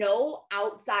are no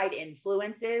outside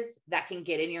influences that can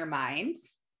get in your mind.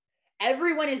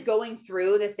 Everyone is going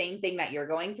through the same thing that you're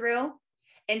going through.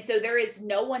 And so there is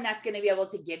no one that's going to be able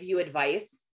to give you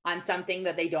advice on something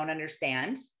that they don't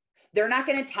understand. They're not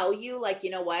going to tell you, like, you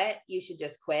know what, you should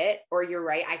just quit, or you're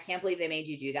right, I can't believe they made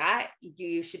you do that.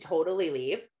 You should totally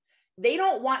leave. They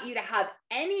don't want you to have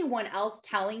anyone else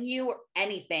telling you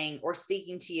anything or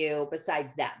speaking to you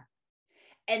besides them.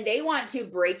 And they want to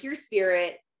break your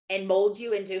spirit and mold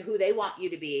you into who they want you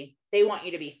to be. They want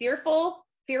you to be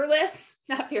fearless,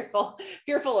 not fearful,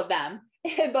 fearful of them,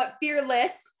 but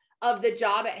fearless of the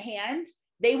job at hand.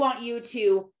 They want you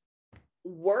to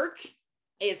work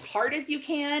as hard as you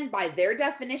can by their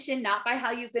definition, not by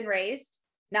how you've been raised,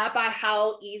 not by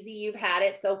how easy you've had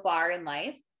it so far in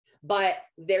life, but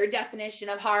their definition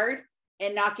of hard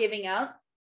and not giving up.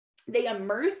 They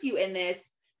immerse you in this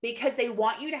because they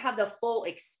want you to have the full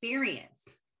experience.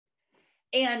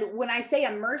 And when I say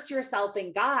immerse yourself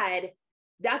in God,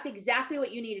 that's exactly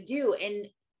what you need to do. And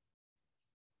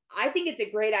I think it's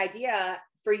a great idea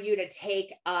for you to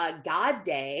take a God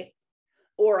day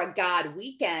or a God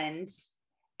weekend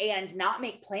and not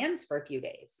make plans for a few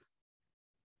days.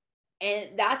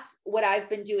 And that's what I've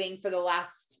been doing for the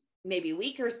last maybe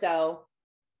week or so,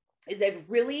 is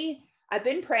I've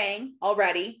been praying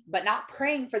already, but not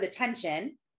praying for the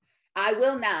tension. I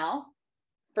will now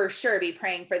for sure be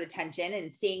praying for the tension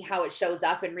and seeing how it shows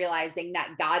up and realizing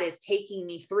that God is taking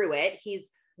me through it. He's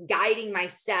guiding my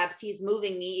steps. He's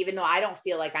moving me, even though I don't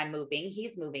feel like I'm moving.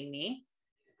 He's moving me.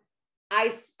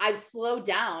 I've slowed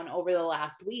down over the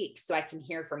last week so I can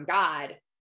hear from God,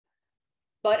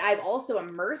 but I've also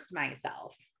immersed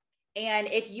myself. And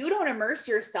if you don't immerse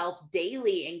yourself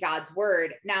daily in God's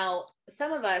word, now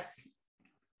some of us,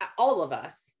 all of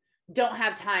us, don't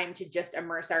have time to just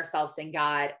immerse ourselves in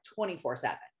God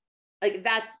 24/7. Like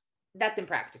that's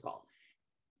impractical.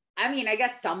 I mean, I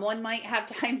guess someone might have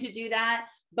time to do that,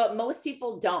 but most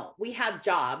people don't. We have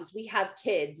jobs, we have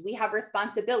kids, we have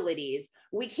responsibilities.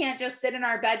 We can't just sit in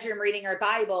our bedroom reading our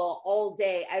Bible all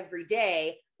day, every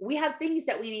day. We have things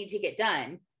that we need to get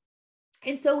done.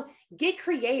 And so get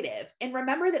creative and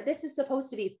remember that this is supposed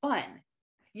to be fun.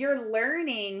 You're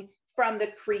learning from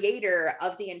the creator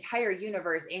of the entire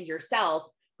universe and yourself,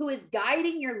 who is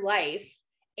guiding your life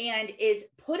and is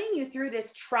putting you through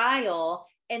this trial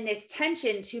and this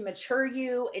tension to mature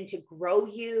you and to grow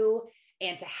you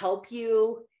and to help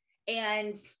you.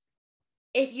 And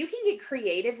if you can get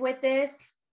creative with this,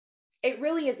 it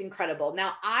really is incredible.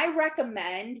 Now, I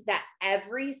recommend that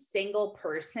every single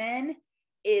person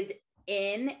is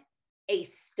in a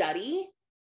study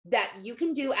that you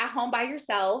can do at home by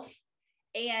yourself.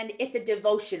 And it's a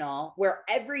devotional where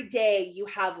every day you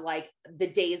have like the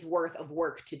day's worth of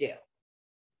work to do.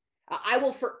 I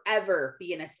will forever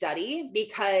be in a study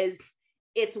because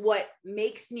it's what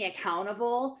makes me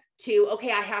accountable to,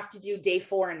 okay, I have to do day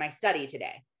 4 in my study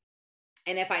today.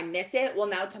 And if I miss it, well,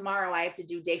 now tomorrow I have to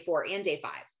do day 4 and day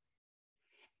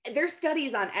 5. There's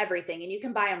studies on everything and you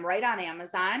can buy them right on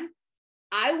Amazon.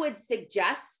 I would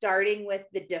suggest starting with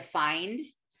the Defined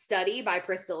study by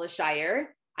Priscilla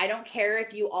Shirer. I don't care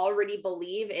if you already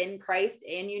believe in Christ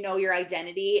and you know your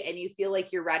identity and you feel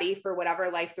like you're ready for whatever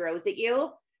life throws at you.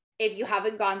 If you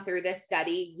haven't gone through this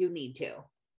study, you need to.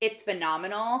 It's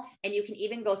phenomenal. And you can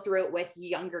even go through it with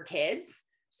younger kids.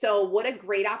 So what a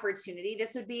great opportunity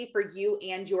this would be for you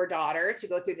and your daughter to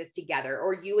go through this together,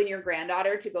 or you and your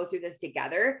granddaughter to go through this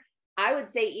together. I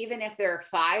would say even if they're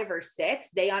 5 or 6,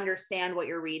 they understand what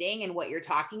you're reading and what you're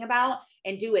talking about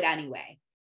and do it anyway.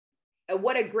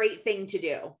 What a great thing to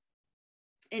do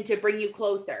and to bring you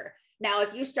closer. Now,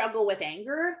 if you struggle with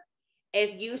anger,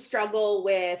 if you struggle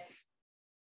with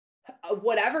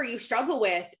whatever you struggle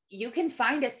with, you can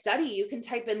find a study. You can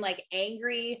type in like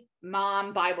Angry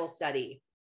Mom Bible Study.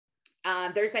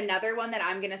 There's another one that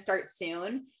I'm going to start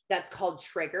soon that's called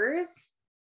Triggers.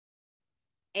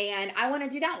 And I want to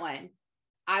do that one.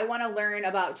 I want to learn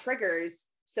about triggers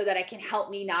so that it can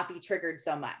help me not be triggered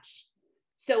so much.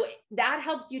 So that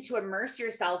helps you to immerse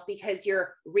yourself because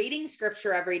you're reading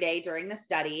scripture every day during the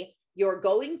study. You're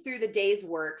going through the day's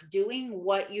work, doing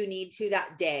what you need to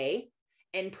that day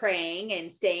and praying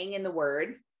and staying in the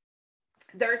word.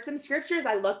 There are some scriptures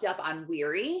I looked up on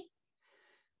weary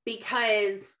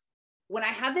because when I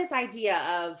had this idea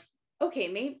of,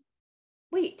 okay,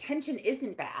 wait, tension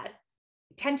isn't bad.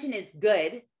 Tension is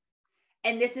good.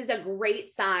 And this is a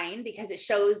great sign because it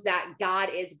shows that God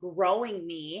is growing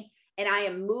me and I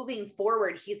am moving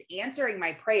forward. He's answering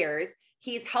my prayers.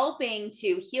 He's helping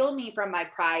to heal me from my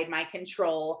pride, my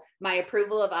control, my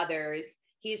approval of others.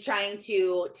 He's trying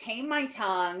to tame my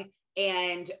tongue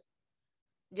and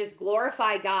just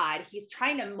glorify God. He's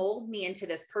trying to mold me into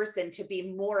this person to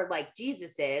be more like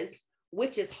Jesus is,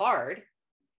 which is hard.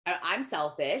 I'm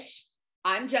selfish.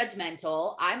 I'm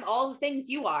judgmental. I'm all the things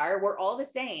you are. We're all the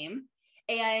same.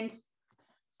 And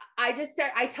I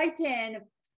typed in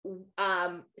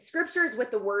scriptures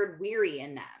with the word weary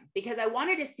in them because I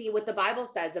wanted to see what the Bible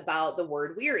says about the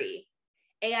word weary.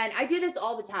 And I do this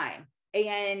all the time.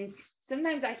 And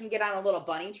sometimes I can get on a little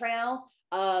bunny trail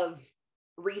of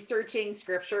researching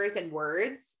scriptures and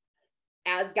words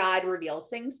as God reveals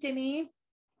things to me.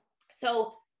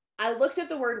 So I looked up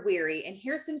the word weary, and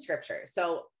here's some scripture.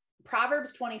 So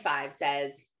Proverbs 25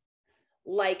 says,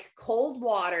 like cold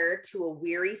water to a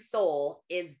weary soul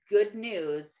is good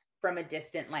news from a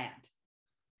distant land.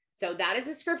 So that is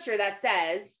a scripture that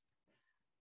says,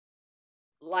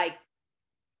 like,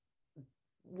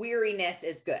 weariness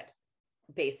is good,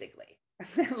 basically.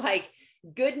 Like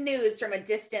good news from a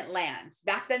distant land.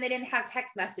 Back then, they didn't have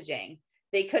text messaging.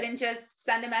 They couldn't just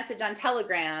send a message on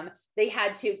Telegram. They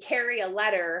had to carry a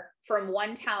letter from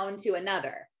one town to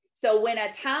another. So when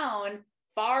a town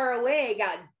far away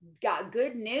got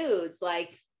good news,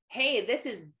 like, hey, this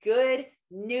is good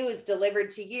news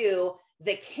delivered to you.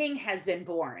 The king has been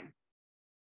born.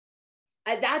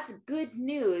 That's good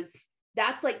news.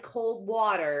 That's like cold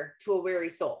water to a weary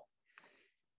soul.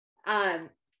 And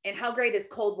how great is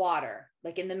cold water?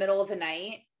 Like in the middle of the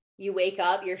night, you wake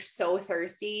up, you're so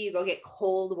thirsty, you go get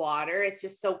cold water. It's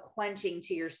just so quenching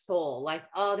to your soul. Like,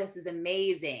 oh, this is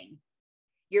amazing.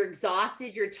 You're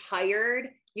exhausted, you're tired,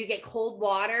 you get cold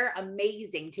water,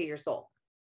 amazing to your soul.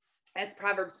 That's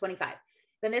Proverbs 25.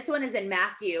 Then this one is in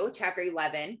Matthew chapter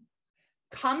 11.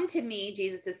 Come to me,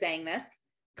 Jesus is saying this,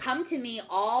 come to me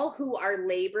all who are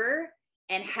labor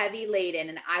and heavy laden,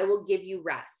 and I will give you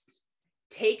rest.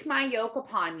 Take my yoke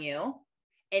upon you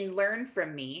and learn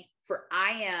from me, for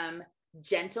I am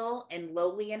gentle and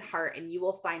lowly in heart, and you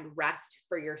will find rest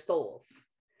for your souls.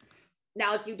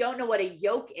 Now, if you don't know what a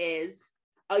yoke is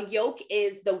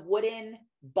the wooden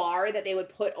bar that they would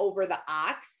put over the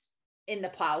ox in the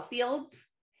plow fields.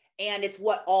 And it's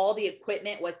what all the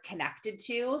equipment was connected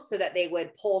to so that they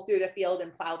would pull through the field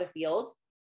and plow the field.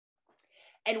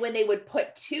 And when they would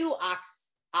put two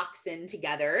oxen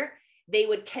together, they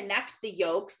would connect the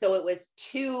yoke. So it was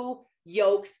two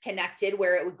yokes connected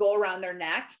where it would go around their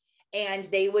neck, and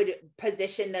they would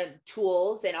position the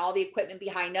tools and all the equipment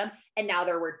behind them. And now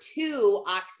there were two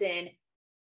oxen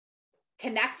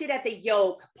connected at the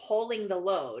yoke, pulling the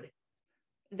load.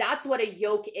 That's what a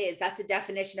yoke is. That's a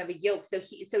definition of a yoke.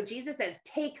 So Jesus says,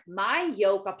 take my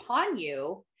yoke upon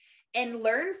you and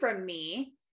learn from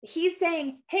me. He's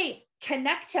saying, hey,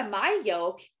 connect to my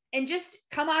yoke and just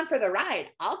come on for the ride.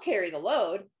 I'll carry the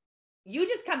load. You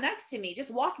just come next to me.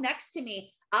 Just walk next to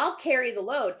me. I'll carry the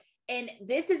load. And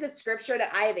this is a scripture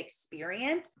that I have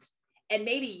experienced, and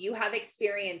maybe you have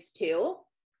experienced too,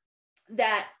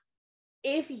 that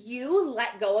if you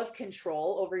let go of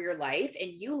control over your life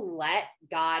and you let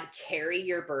God carry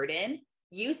your burden,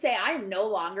 you say, I'm no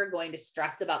longer going to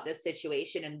stress about this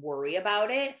situation and worry about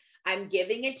it. I'm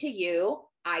giving it to you.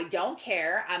 I don't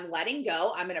care. I'm letting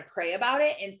go. I'm going to pray about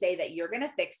it and say that you're going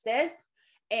to fix this.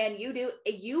 And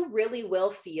you really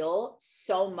will feel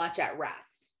so much at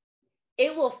rest.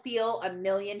 It will feel a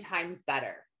million times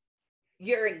better.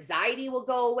 Your anxiety will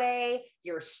go away.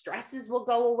 Your stresses will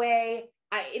go away.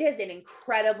 It is an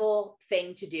incredible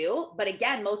thing to do. But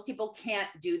again, most people can't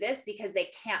do this because they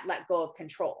can't let go of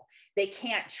control. They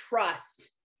can't trust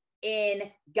in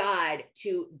God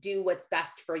to do what's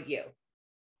best for you.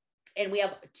 And we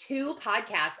have 2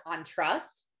 podcasts on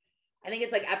trust. I think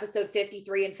it's like episode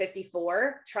 53 and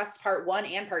 54, trust part 1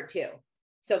 and part 2.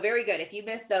 So very good. If you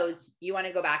missed those, you want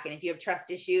to go back. And if you have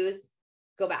trust issues,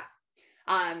 go back.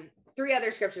 3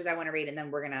 other scriptures I want to read, and then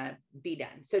we're going to be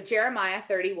done. So Jeremiah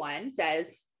 31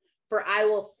 says, for I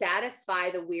will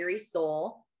satisfy the weary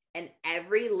soul, and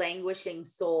every languishing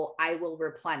soul I will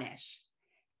replenish.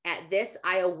 At this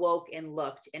I awoke and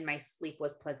looked, and my sleep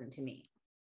was pleasant to me.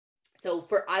 So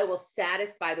for I will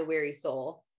satisfy the weary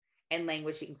soul and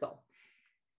languishing soul.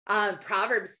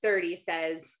 Proverbs 30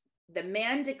 says, the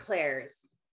man declares,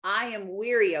 I am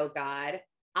weary, O God.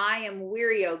 I am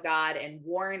weary, O God, and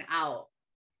worn out.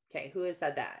 Okay, who has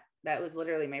said that? That was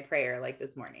literally my prayer like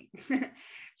this morning.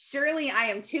 Surely I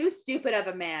am too stupid of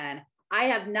a man. I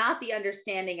have not the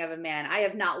understanding of a man. I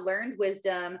have not learned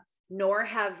wisdom, nor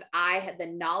have I had the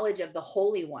knowledge of the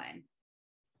Holy One.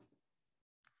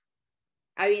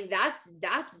 I mean,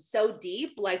 that's so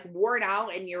deep, like worn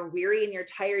out and you're weary and you're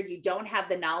tired. You don't have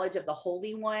the knowledge of the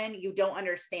Holy One. You don't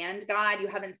understand God. You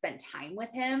haven't spent time with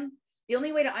him. The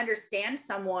only way to understand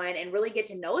someone and really get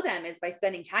to know them is by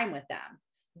spending time with them.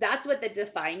 That's what the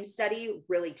Defined study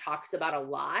really talks about a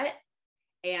lot.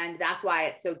 And that's why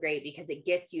it's so great, because it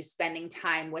gets you spending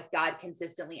time with God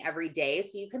consistently every day.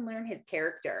 So you can learn his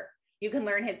character. You can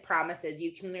learn his promises.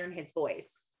 You can learn his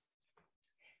voice.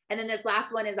 And then this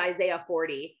last one is Isaiah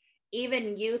 40.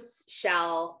 Even youths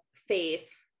shall faith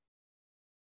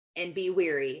and be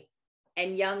weary,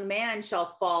 and young man shall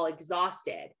fall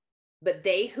exhausted. But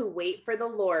they who wait for the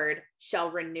Lord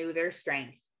shall renew their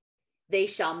strength. They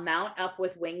shall mount up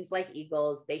with wings like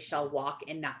eagles. They shall walk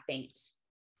and not faint.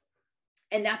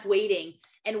 And that's waiting.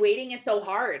 And waiting is so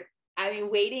hard. I mean,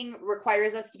 waiting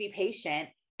requires us to be patient,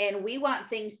 and we want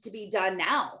things to be done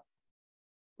now.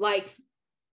 Like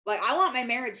I want my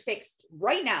marriage fixed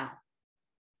right now.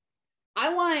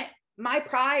 I want my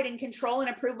pride and control and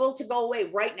approval to go away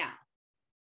right now.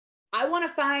 I want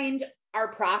to find our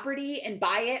property and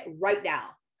buy it right now.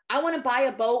 I want to buy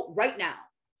a boat right now.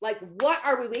 Like, what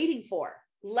are we waiting for?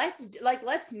 Let's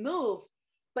move.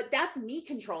 But that's me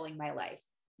controlling my life.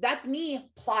 That's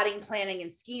me plotting, planning,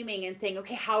 and scheming and saying,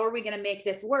 okay, how are we going to make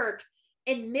this work?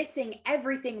 And missing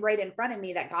everything right in front of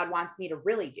me that God wants me to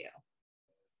really do.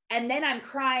 And then I'm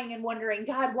crying and wondering,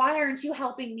 God, why aren't you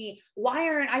helping me? Why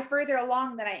aren't I further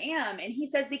along than I am? And he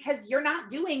says, because you're not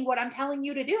doing what I'm telling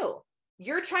you to do.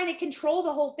 You're trying to control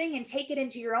the whole thing and take it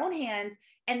into your own hands.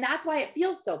 And that's why it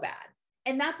feels so bad.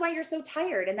 And that's why you're so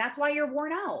tired. And that's why you're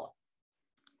worn out.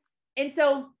 And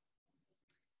so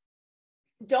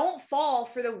don't fall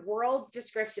for the world's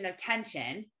description of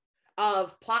tension,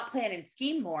 of plot, plan, and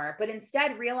scheme more, but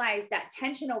instead realize that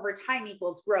tension over time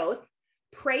equals growth.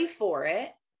 Pray for it.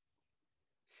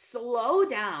 Slow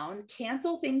down,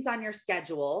 cancel things on your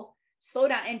schedule, slow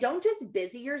down, and don't just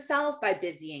busy yourself by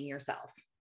busying yourself.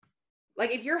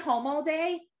 Like if you're home all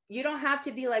day, you don't have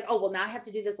to be like, oh, well, now I have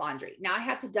to do this laundry. Now I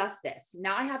have to dust this.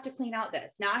 Now I have to clean out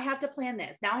this. Now I have to plan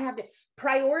this. Now I have to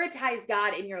prioritize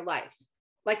God in your life.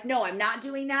 Like, no, I'm not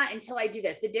doing that until I do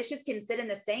this. The dishes can sit in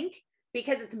the sink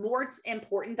because it's more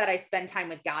important that I spend time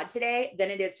with God today than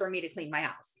it is for me to clean my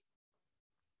house.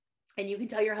 And you can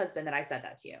tell your husband that I said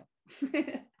that to you.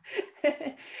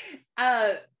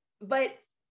 But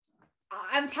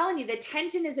I'm telling you, the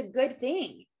tension is a good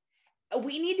thing.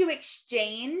 We need to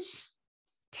exchange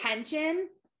tension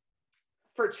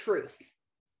for truth.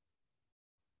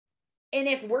 And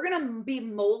if we're going to be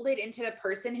molded into the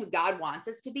person who God wants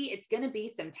us to be, it's going to be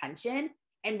some tension,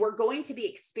 and we're going to be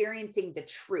experiencing the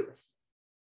truth.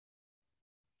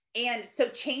 And so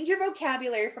change your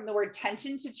vocabulary from the word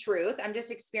tension to truth. I'm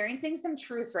just experiencing some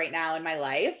truth right now in my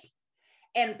life,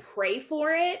 and pray for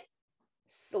it.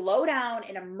 Slow down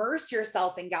and immerse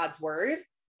yourself in God's word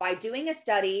by doing a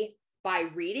study, by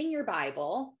reading your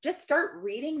Bible. Just start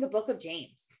reading the book of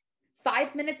James.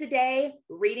 5 minutes a day,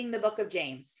 reading the book of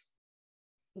James.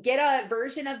 Get a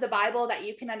version of the Bible that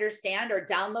you can understand, or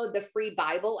download the free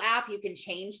Bible app. You can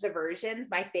change the versions.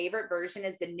 My favorite version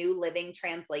is the New Living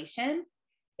Translation.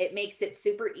 It makes it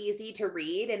super easy to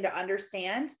read and to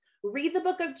understand. Read the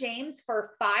book of James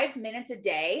for 5 minutes a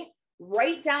day.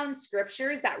 Write down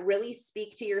scriptures that really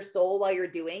speak to your soul while you're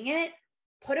doing it.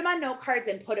 Put them on note cards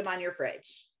and put them on your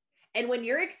fridge. And when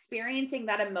you're experiencing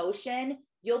that emotion,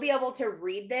 you'll be able to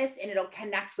read this and it'll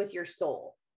connect with your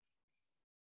soul.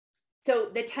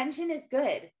 So the tension is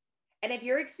good. And if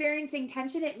you're experiencing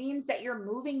tension, it means that you're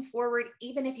moving forward,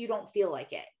 even if you don't feel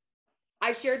like it.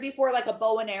 I've shared before, like a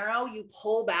bow and arrow, you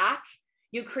pull back,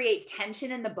 you create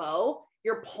tension in the bow,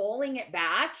 you're pulling it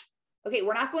back. Okay,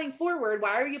 we're not going forward.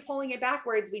 Why are you pulling it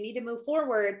backwards? We need to move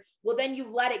forward. Well, then you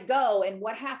let it go. And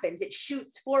what happens? It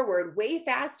shoots forward way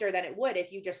faster than it would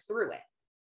if you just threw it.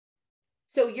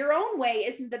 So your own way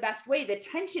isn't the best way. The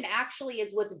tension actually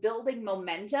is what's building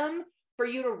momentum for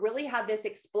you to really have this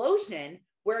explosion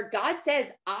where God says,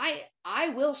 I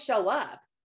will show up.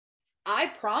 I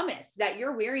promise that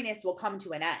your weariness will come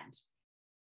to an end.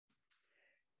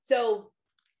 So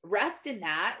rest in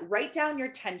that, write down your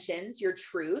tensions, your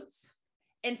truths,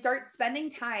 and start spending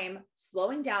time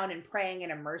slowing down and praying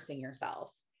and immersing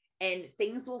yourself. and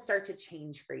things will start to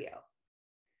change for you.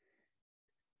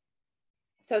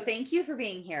 So thank you for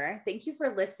being here. Thank you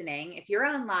for listening. If you're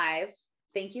on live,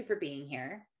 thank you for being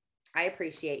here. I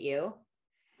appreciate you.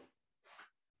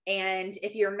 And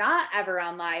if you're not ever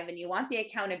on live and you want the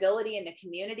accountability in the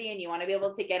community and you want to be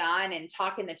able to get on and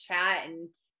talk in the chat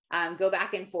and go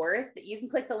back and forth, you can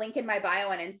click the link in my bio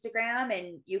on Instagram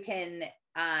and you can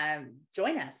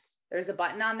join us. There's a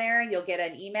button on there. You'll get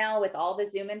an email with all the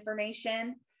Zoom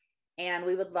information, and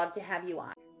we would love to have you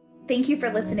on. Thank you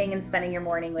for listening and spending your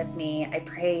morning with me. I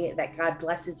pray that God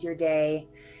blesses your day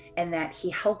and that He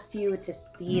helps you to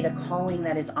see the calling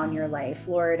that is on your life.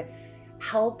 Lord,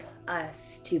 help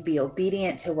us to be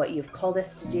obedient to what you've called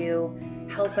us to do.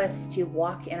 Help us to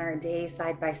walk in our day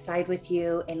side by side with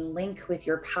you and link with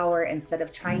your power instead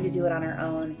of trying to do it on our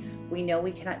own. We know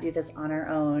we cannot do this on our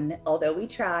own, although we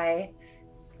try.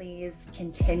 Please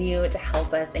continue to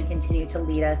help us and continue to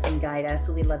lead us and guide us.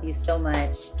 We love you so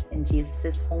much. In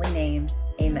Jesus' holy name,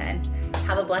 amen.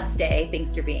 Have a blessed day.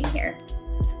 Thanks for being here.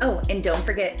 Oh, and don't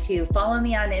forget to follow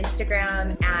me on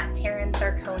Instagram at Taryn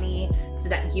Sarconi so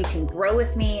that you can grow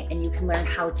with me and you can learn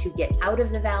how to get out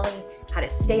of the valley, how to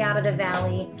stay out of the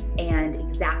valley, and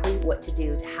exactly what to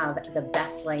do to have the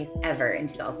best life ever in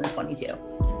 2022.